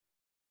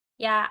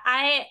 Yeah.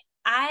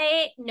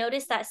 I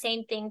noticed that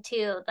same thing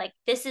too. Like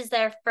this is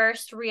their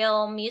first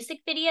real music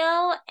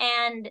video,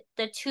 and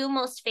the two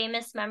most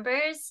famous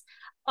members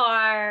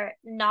are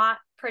not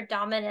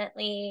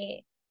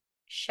predominantly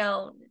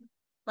shown.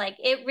 Like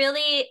it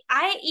really,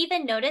 I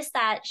even noticed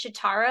that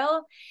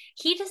Shitaro,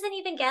 he doesn't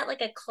even get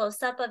like a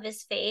close up of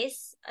his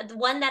face. The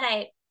one that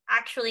I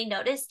actually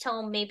noticed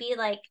till maybe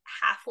like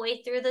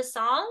halfway through the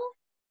song.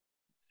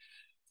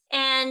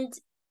 And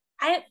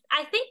I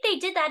think they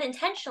did that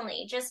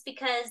intentionally just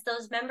because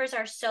those members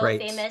are so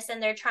Right, famous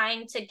and they're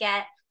trying to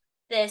get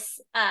this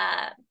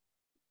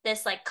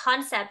this like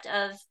concept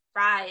of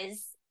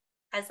RIIZE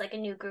as like a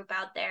new group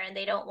out there, and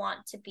they don't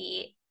want to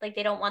be like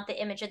they don't want the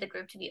image of the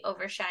group to be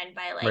overshined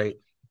by like right.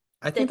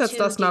 I the think two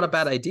that's not a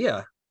bad dudes.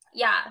 idea.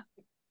 Yeah.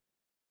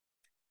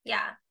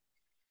 Yeah.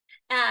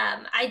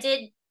 I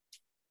did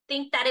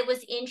think that it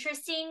was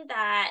interesting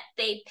that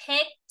they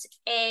picked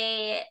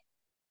a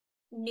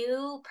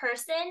new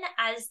person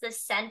as the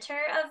center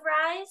of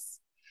RIIZE.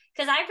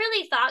 Because I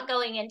really thought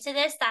going into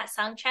this that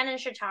Sungchan and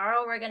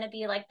Shotaro were going to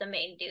be like the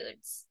main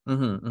dudes,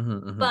 Mm-hmm, mm-hmm,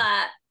 mm-hmm.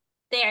 but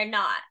they're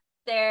not.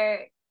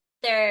 They're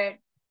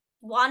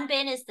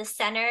Wanbin is the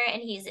center,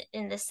 and he's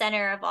in the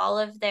center of all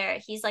of their.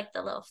 He's like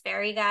the little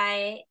fairy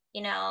guy,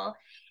 you know,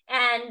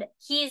 and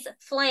he's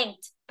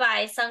flanked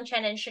by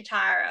Sungchan and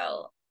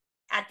Shotaro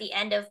at the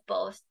end of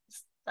both,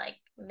 like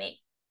make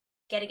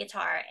get a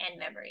guitar and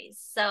memories.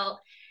 So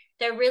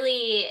they're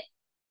really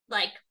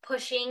like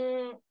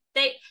pushing.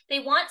 They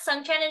want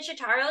Sungchan and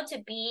Shotaro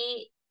to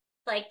be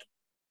like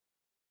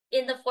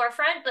in the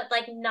forefront, but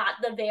like not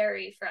the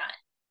very front,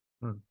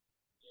 Mm.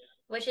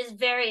 which is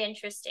very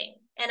interesting.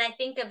 And I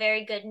think a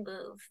very good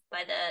move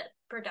by the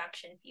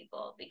production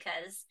people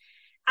because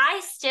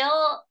I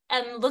still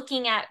am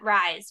looking at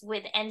RIIZE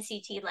with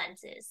NCT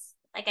lenses.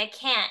 Like I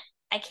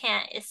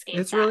can't escape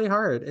It's that. really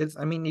hard.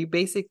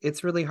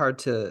 It's really hard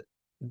to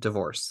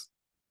divorce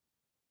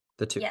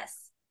the two.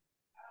 Yes.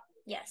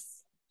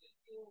 Yes.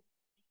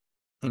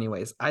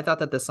 Anyways, I thought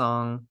that the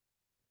song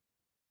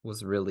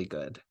was really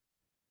good,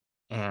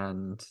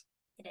 and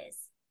It is.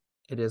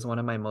 it is one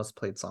of my most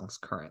played songs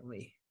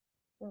currently.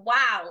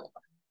 Wow.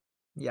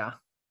 Yeah,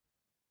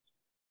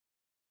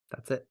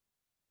 that's it.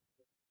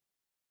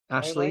 I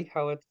like Ashley,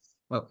 how it's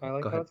oh, I go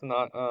like how ahead. it's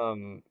not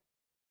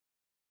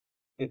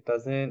it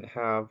doesn't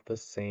have the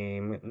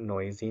same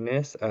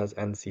noisiness as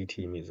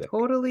NCT music.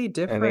 Totally And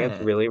I think it's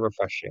different. really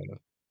refreshing.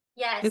 It's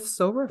Yes,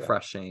 so Yeah.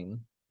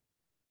 refreshing.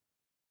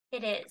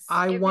 it is.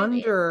 I It really is.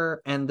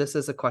 wonder, and this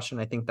is a question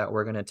I think that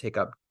we're going to take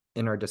up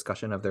in our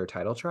discussion of their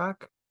title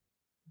track.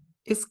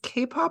 Is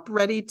K-pop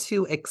ready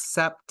to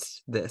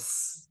accept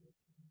this?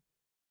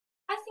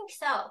 I think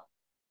so.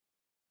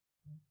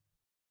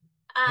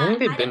 I think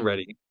they've I don't. been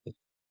ready.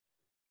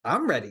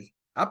 I'm ready.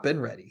 I've been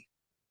ready.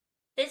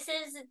 This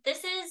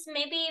is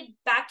maybe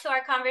back to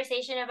our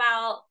conversation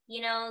about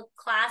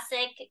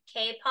classic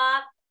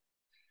K-pop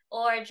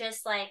or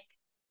just like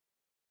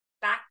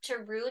back to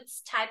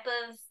roots type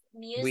of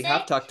We have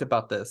music. talked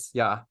about this.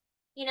 Yeah.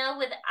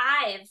 With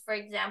IVE, for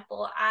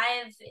example,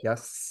 IVE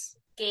Yes.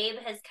 Gabe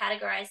has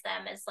categorized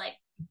them as like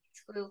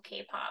true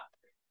K-pop.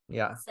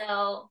 Yeah.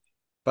 So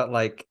But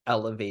like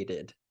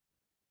elevated.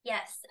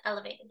 yes,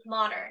 elevated,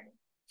 modern.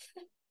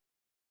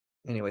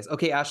 Anyways,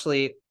 okay,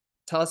 Ashley,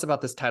 tell us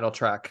about this title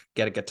track,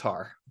 Get a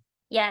Guitar.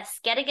 Yes,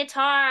 Get a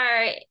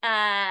Guitar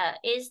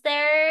is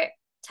their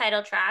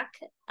title track.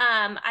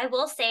 I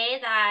will say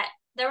that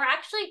there were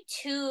actually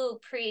two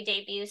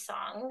pre-debut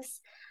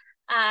songs.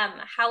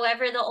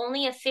 However, the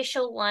only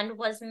official one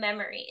was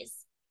Memories.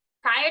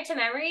 Prior to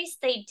Memories,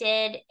 they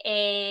did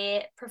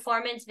a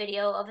performance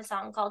video of a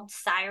song called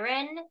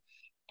Siren.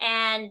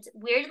 And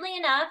weirdly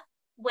enough,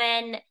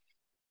 when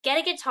Get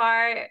a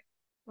Guitar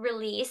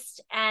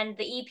released and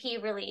the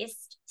EP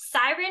released,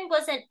 Siren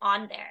wasn't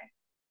on there.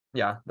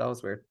 Yeah, that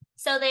was weird.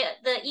 So the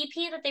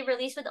EP that they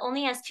released with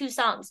only has two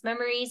songs,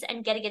 Memories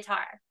and Get a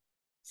Guitar.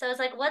 So it's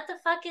like, what the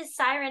fuck is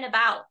Siren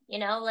about? You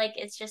know, like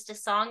it's just a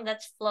song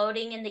that's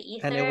floating in the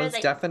And it ether was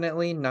that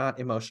definitely not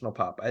emotional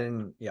pop. I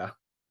didn't, yeah.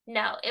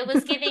 no, it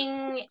was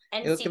giving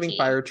It was giving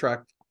fire NCT.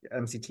 truck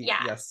MCT.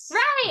 Yeah. Yes.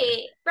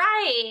 Okay.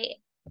 Right.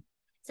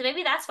 So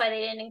maybe that's why they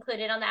didn't include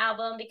it on the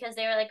album because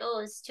they were like, oh,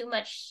 it's too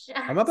much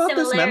I'm about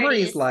this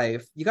memories similarities.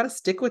 life. You got to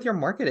stick with your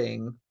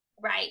marketing.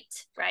 Right.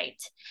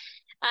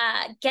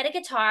 Get a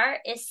Guitar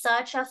is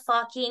such a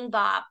fucking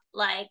bop.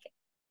 Like,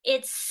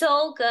 it's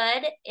so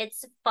good.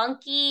 It's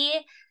funky.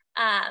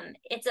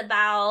 It's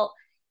about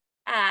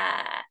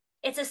uh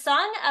it's a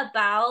song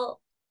about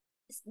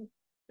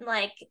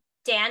like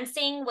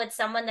dancing with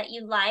someone that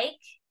you like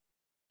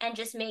and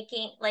just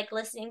making like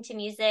listening to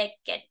music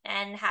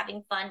and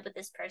having fun with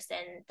this person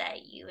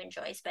that you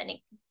enjoy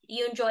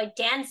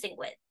dancing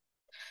with.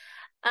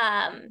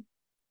 Um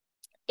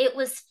it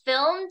was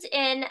filmed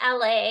in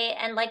LA,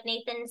 and like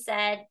Nathan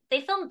said,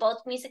 they filmed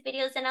both music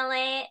videos in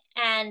LA,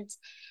 and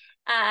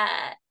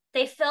uh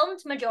they filmed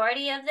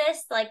majority of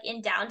this like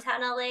in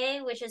downtown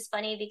LA, which is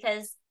funny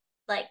because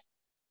like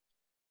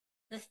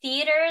the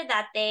theater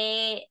that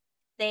they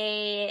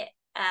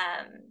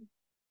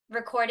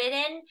recorded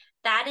in,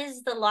 that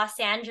is the Los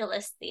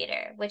Angeles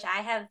theater, which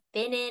I have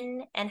been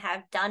in and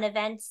have done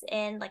events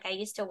in. Like I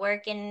used to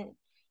work in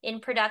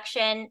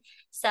production.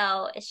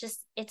 So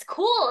it's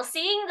cool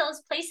seeing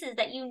those places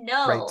that you Right.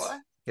 know.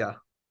 Yeah.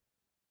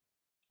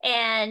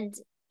 And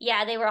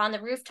yeah, they were on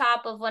the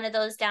rooftop of one of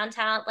those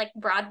downtown like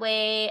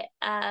Broadway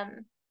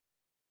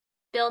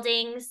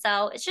buildings.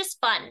 So it's just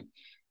fun.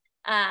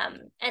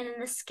 And then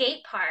the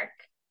skate park,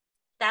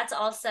 that's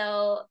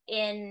also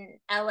in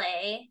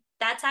LA.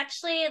 That's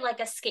actually like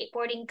a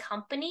skateboarding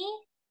company,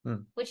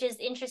 Hmm. which is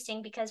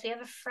interesting because we have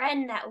a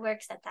friend that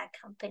works at that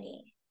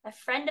company, a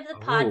friend of the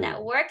pod that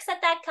Oh. works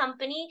at that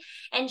company.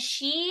 And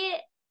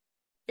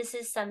this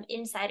is some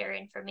insider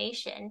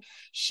information.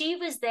 She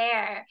was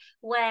there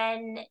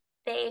when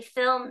they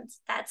filmed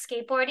those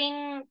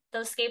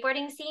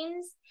skateboarding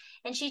scenes.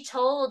 And she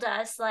told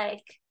us,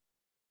 like,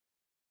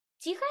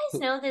 do you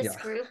guys know this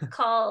Yeah. group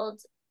called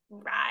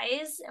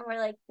RIIZE? And we're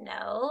like,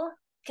 no,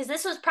 because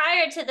this was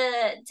prior to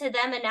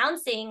them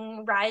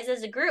announcing RIIZE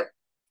as a group.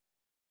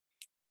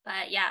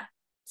 But yeah,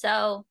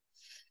 so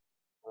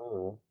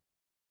Oh.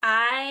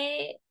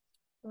 I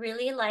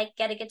really like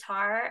Get a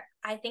Guitar.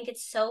 I think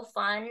it's so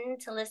fun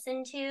to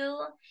listen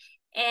to,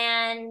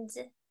 and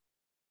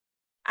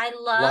I A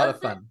lot love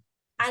of fun.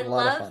 It's I a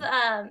lot of love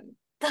fun.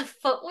 the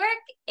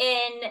footwork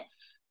in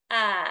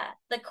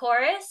the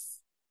chorus.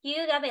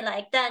 You got me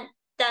like dun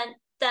dun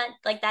dun,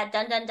 like that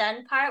dun dun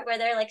dun part where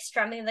they're like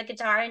strumming the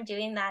guitar and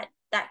doing that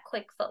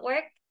quick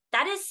footwork.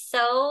 That is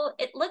so,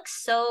 it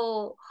looks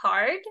so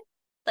hard.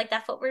 Like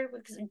that footwork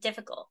looks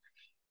difficult,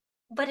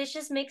 but it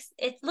just makes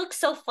it look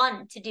so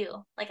fun to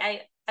do. Like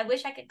I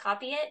wish I could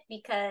copy it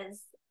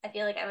because I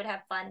feel like I would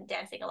have fun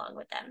dancing along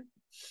with them.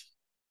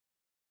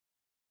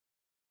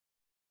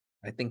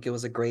 I think it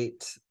was a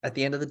great, at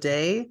the end of the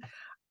day,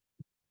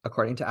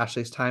 according to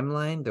Ashley's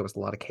timeline, there was a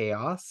lot of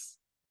chaos.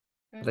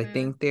 But I Mm-hmm.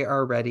 think they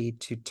are ready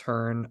to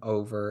turn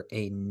over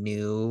a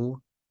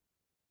new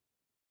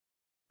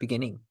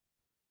beginning.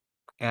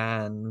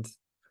 And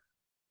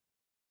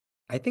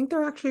I think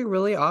they're actually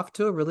really off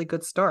to a really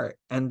good start.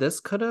 And this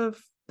could have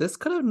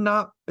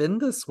not been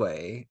this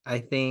way. I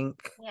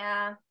think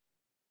Yeah.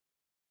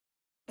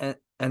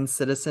 and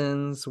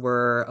citizens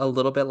were a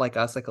little bit like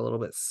us, like a little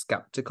bit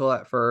skeptical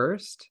at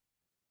first,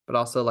 but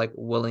also like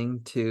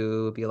willing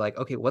to be like,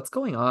 okay, what's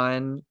going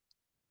on,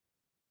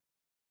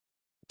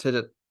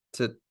 to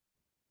to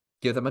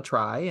give them a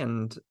try.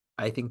 And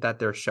I think that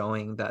they're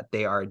showing that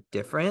they are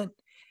different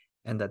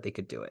and that they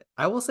could do it.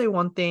 I will say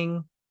one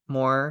thing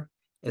more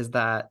is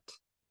that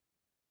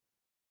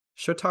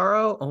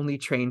Shotaro only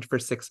trained for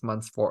 6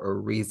 months for a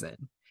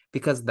reason,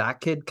 because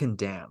that kid can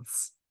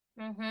dance.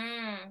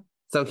 Mm-hmm.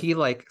 So he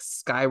like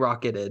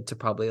skyrocketed to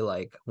probably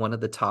like one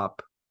of the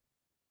top,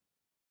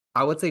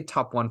 I would say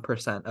top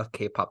 1% of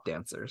K-pop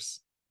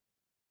dancers,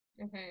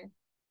 Mm-hmm.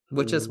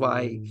 which is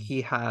why Ooh.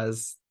 he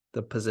has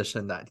the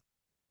position that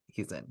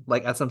he's in.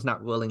 Like SM's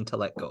not willing to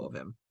let go of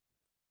him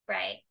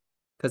Right.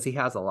 because he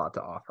has a lot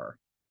to offer.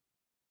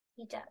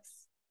 He does.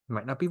 It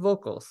might not be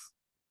vocals,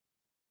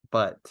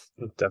 but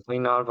Definitely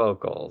not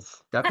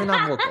vocals. definitely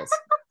not vocals.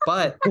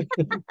 But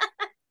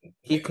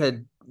he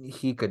could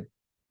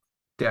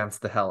dance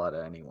the hell out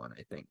of anyone,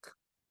 I think.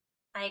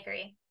 I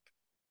agree.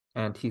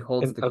 And he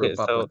holds And the okay, group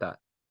up so with that.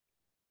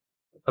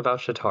 about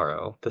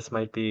Shitaro, this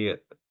might be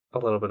a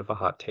little bit of a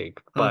hot take,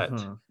 but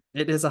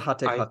It is a hot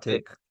take, I hot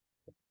think take.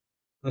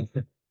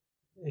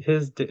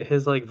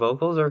 his like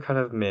vocals are kind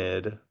of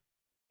mid.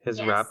 His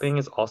Yes. rapping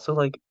is also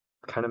like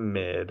kind of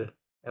mid,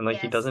 and like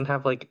he Yes. doesn't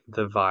have like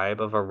the vibe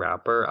of a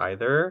rapper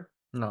either.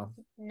 No,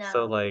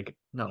 So No. like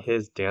no.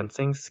 his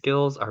dancing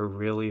skills are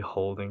really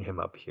holding him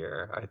up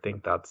here. I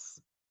think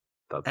that's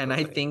And the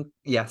I thing. think,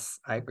 yes,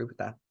 I agree with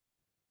that.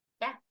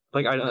 Yeah.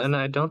 Like Those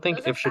I don't think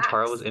those are if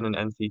Shitaro was facts. in an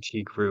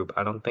NCT group,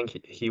 I don't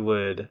think he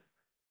would.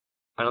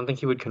 I don't think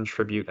he would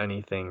contribute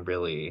anything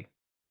really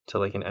to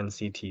like an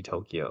NCT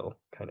Tokyo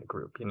kind of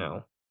group, you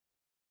know?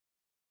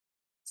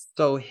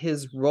 So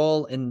his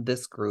role in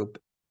this group,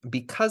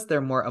 because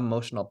they're more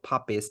emotional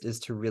pop based, is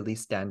to really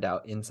stand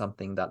out in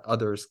something that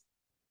others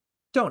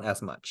don't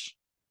as much.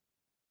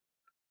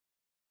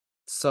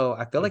 So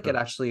I feel like it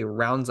actually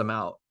rounds them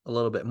out a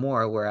little bit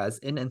more. Whereas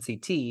in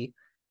NCT,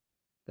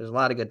 there's a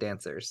lot of good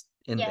dancers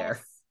in there,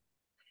 Yes.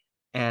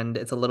 and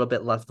it's a little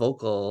bit less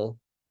vocal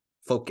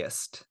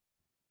focused.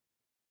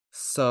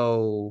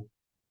 So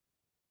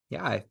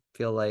yeah, I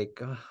feel like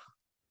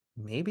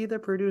maybe the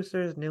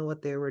producers knew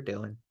what they were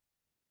doing.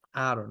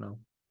 I don't know.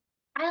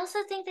 I also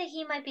think that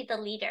he might be the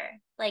leader,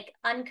 like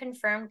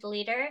unconfirmed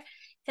leader,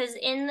 because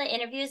in the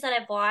interviews that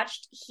I've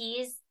watched,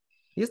 He's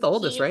the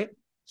oldest, he right?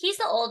 he's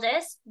the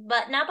oldest,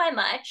 but not by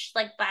much,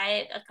 like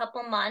by a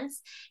couple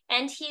months,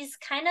 and he's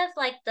kind of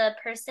like the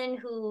person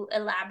who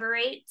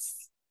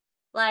elaborates,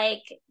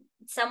 like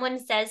someone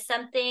says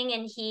something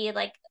and he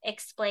like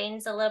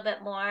explains a little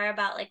bit more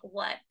about like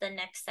what the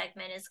next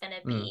segment is going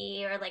to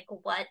be or like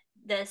what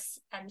this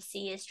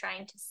MC is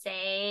trying to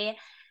say.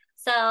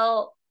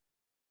 So,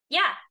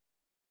 yeah,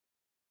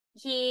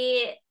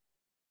 he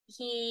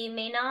he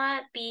may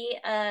not be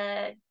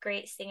a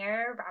great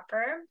singer,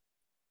 rapper,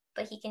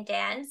 but he can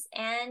dance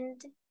and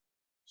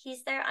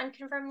he's their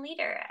unconfirmed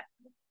leader,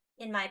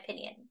 in my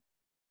opinion.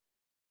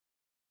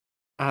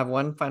 I have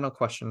one final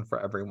question for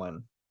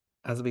everyone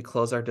as we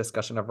close our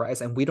discussion of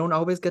RIIZE. And we don't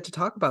always get to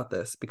talk about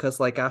this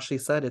because, like Ashley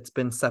said, it's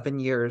been 7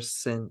 years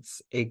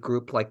since a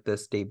group like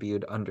this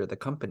debuted under the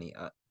company,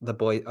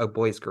 a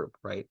boys group,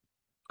 right?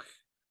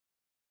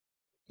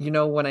 You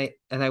know,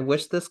 I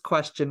wish this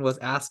question was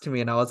asked to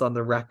me and I was on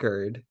the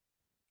record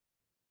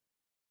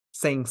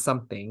saying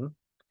something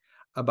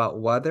about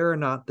whether or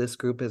not this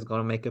group is going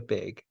to make it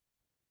big.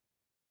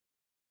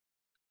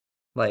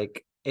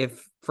 Like,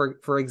 if,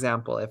 for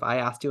example, if I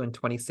asked you in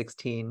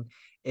 2016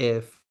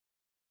 if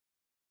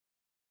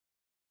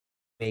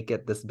make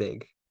it this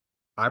big,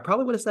 I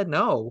probably would have said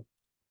no.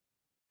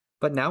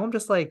 But now I'm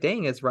just like,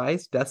 dang, is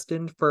RIIZE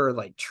destined for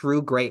like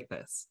true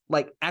greatness,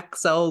 like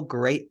EXO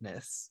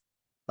greatness,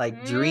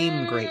 like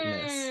dream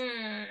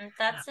greatness?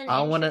 That's an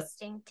I want to,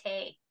 interesting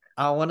take.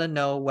 I want to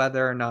know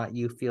whether or not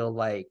you feel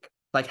like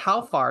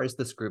how far is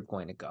this group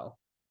going to go?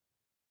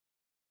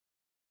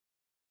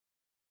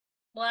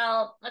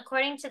 Well,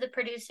 according to the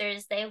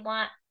producers, their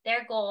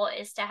goal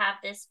is to have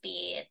this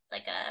be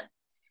like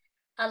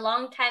a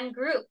long time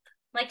group,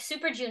 like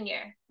Super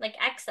Junior, like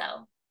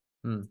EXO.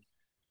 Hmm.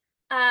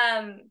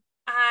 Um,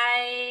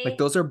 Like I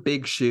those are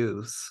big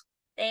shoes.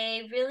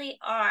 They really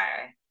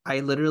are. I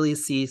literally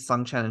see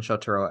Sungchan and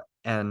Shotaro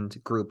and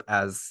group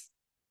as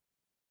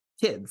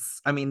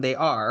kids. I mean, they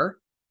are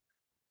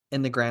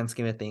in the grand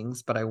scheme of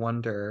things, but I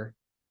wonder,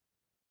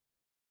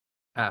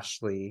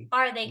 Ashley,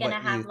 Are they going to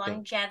what you have think.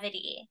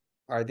 longevity?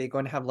 Are they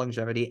going to have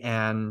longevity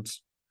and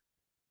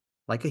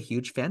like a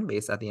huge fan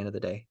base at the end of the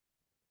day?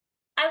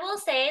 I will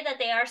say that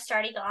they are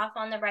starting off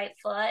on the right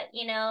foot.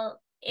 You know,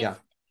 if Yeah.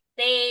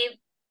 they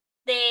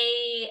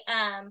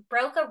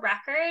broke a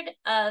record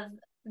of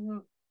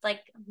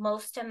like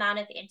most amount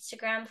of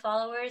Instagram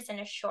followers in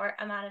a short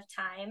amount of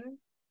time.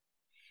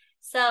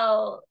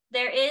 So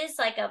there is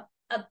like a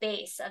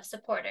base of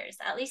supporters,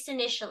 at least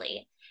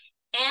initially.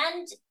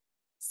 And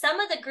some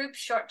of the group's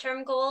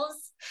short-term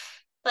goals,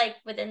 like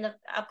within the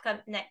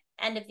upcoming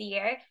end of the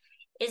year,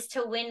 is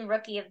to win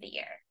Rookie of the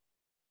Year.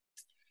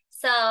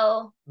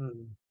 So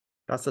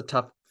that's a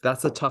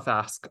tough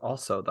ask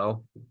also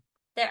though.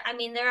 there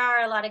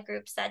are a lot of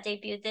groups that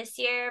debuted this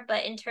year,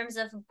 but in terms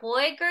of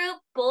boy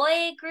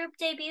group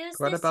debuts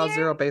What this about year,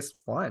 Zero Base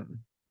One?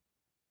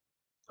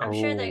 I'm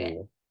sure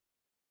Oh,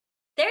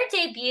 their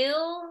debut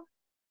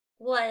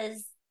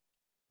was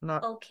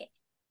Not okay.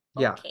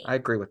 Yeah, Okay. I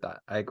agree with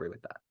that. I agree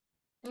with that.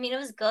 I mean, it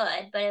was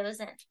good, but it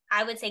wasn't.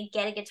 I would say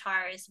Get a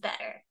Guitar is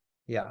better.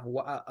 Yeah.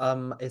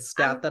 A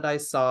stat Um, that I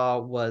saw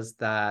was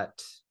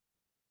that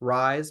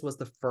RIIZE was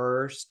the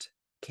first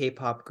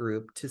K-pop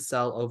group to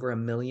sell over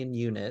 1 million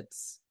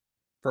units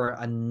for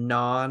a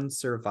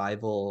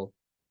non-survival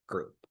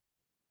group.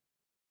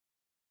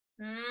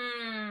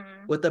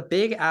 With a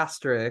big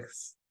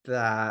asterisk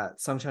that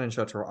Sungchan and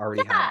Shotaro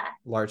already had yeah,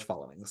 large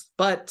followings.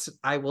 But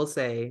I will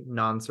say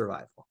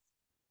non-survival.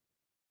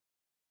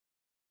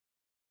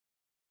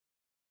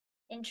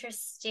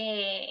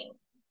 interesting.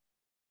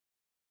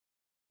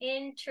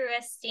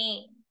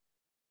 Interesting.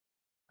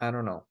 I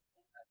don't know.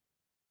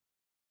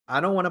 I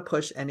don't want to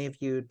push any of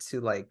you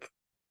to like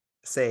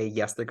say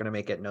yes, they're gonna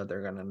make it, no,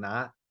 they're gonna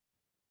not.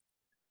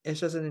 It's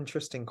just an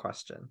interesting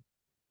question.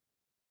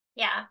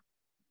 Yeah.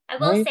 I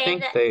will say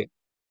that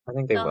I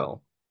think they go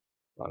will,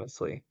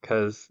 honestly,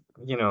 because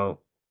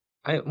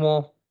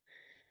well,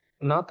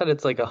 not that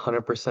it's like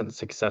 100%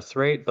 success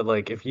rate, but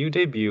like if you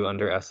debut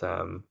under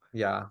SM,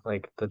 Yeah.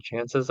 like the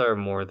chances are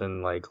more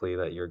than likely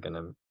that you're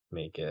gonna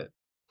make it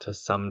to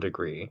some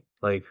degree.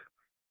 Like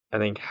I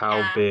think how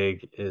yeah,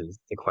 big is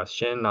the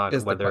question, not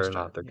Is the whether or question.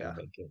 not they're gonna Yeah.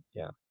 make it.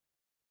 Yeah.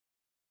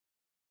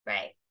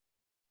 right.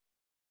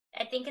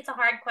 I think it's a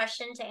hard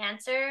question to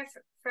answer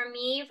for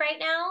me right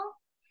now.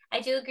 I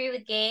do agree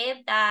with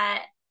Gabe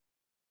that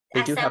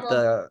They do SM have will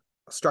the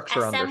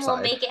structure on their SM will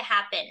side. make it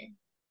happen.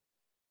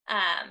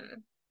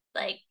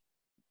 like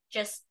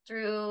just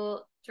through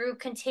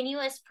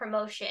continuous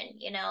promotion,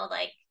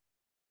 like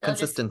they'll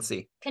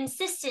Consistency.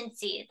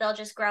 Consistency. They'll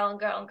just grow and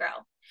grow and grow.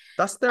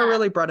 That's their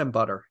really bread and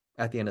butter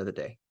at the end of the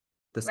day,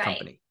 this right.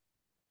 company.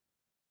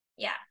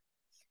 Yeah.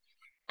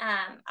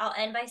 I'll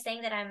end by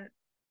saying that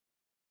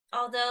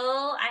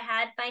although I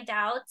had my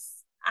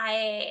doubts,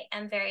 I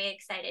am very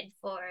excited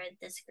for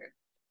this group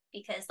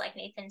because, like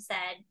Nathan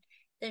said,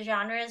 the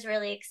genre is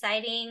really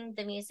exciting.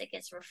 The music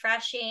is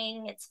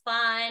refreshing. It's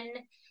fun.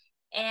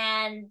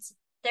 And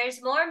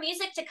there's more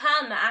music to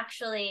come,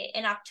 actually,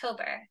 in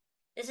October.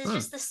 This is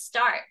just the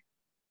start.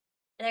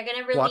 They're going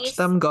to release... Watch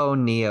them go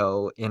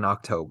Neo in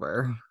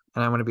October.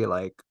 And I'm going to be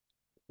like,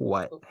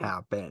 what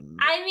happened?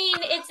 I mean,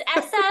 it's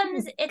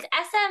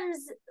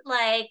SM's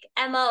like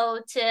MO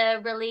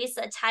to release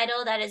a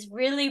title that is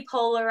really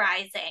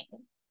polarizing,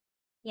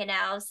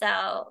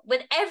 so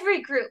with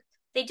every group,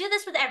 they do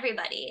this with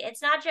everybody.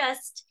 It's not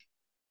just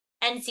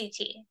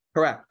NCT.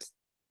 Correct.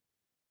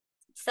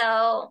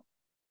 So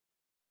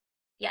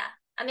yeah,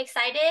 I'm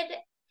excited.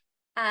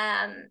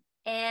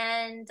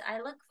 And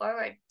I look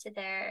forward to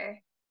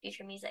their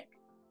future music.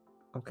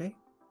 Okay.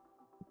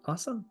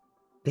 Awesome.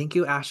 Thank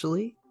you,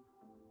 Ashley.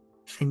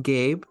 And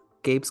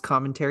Gabe's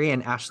commentary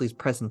and Ashley's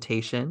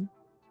presentation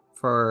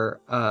for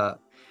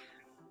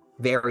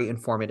very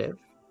informative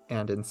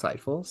and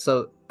insightful.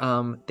 So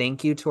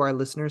thank you to our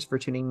listeners for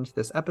tuning into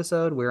this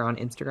episode. We're on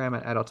Instagram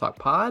at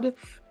IdolTalkPod.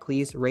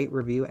 Please rate,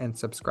 review, and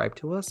subscribe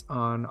to us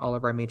on all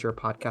of our major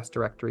podcast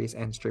directories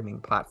and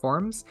streaming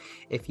platforms.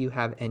 If you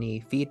have any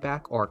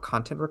feedback or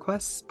content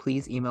requests,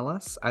 please email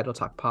us,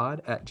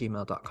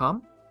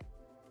 idoltalkpod@gmail.com.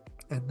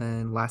 And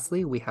then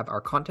lastly, we have our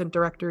content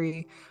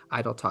directory,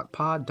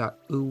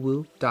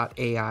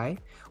 idoltalkpod.uwu.ai,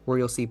 where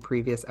you'll see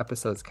previous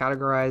episodes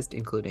categorized,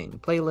 including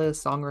playlists,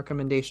 song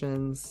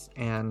recommendations,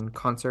 and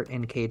concert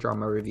and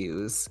K-drama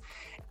reviews,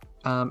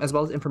 as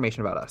well as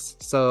information about us.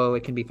 So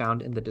it can be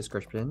found in the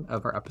description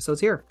of our episodes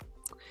here.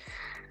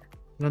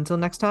 And until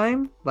next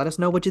time, let us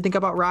know what you think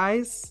about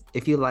RIIZE.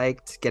 If you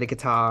liked Get a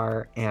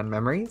Guitar and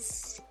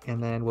Memories.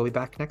 And then we'll be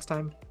back next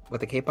time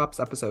with a K-Pop's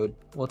episode.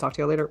 We'll talk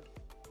to you later.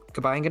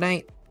 Goodbye and good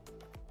night.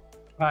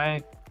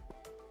 Bye.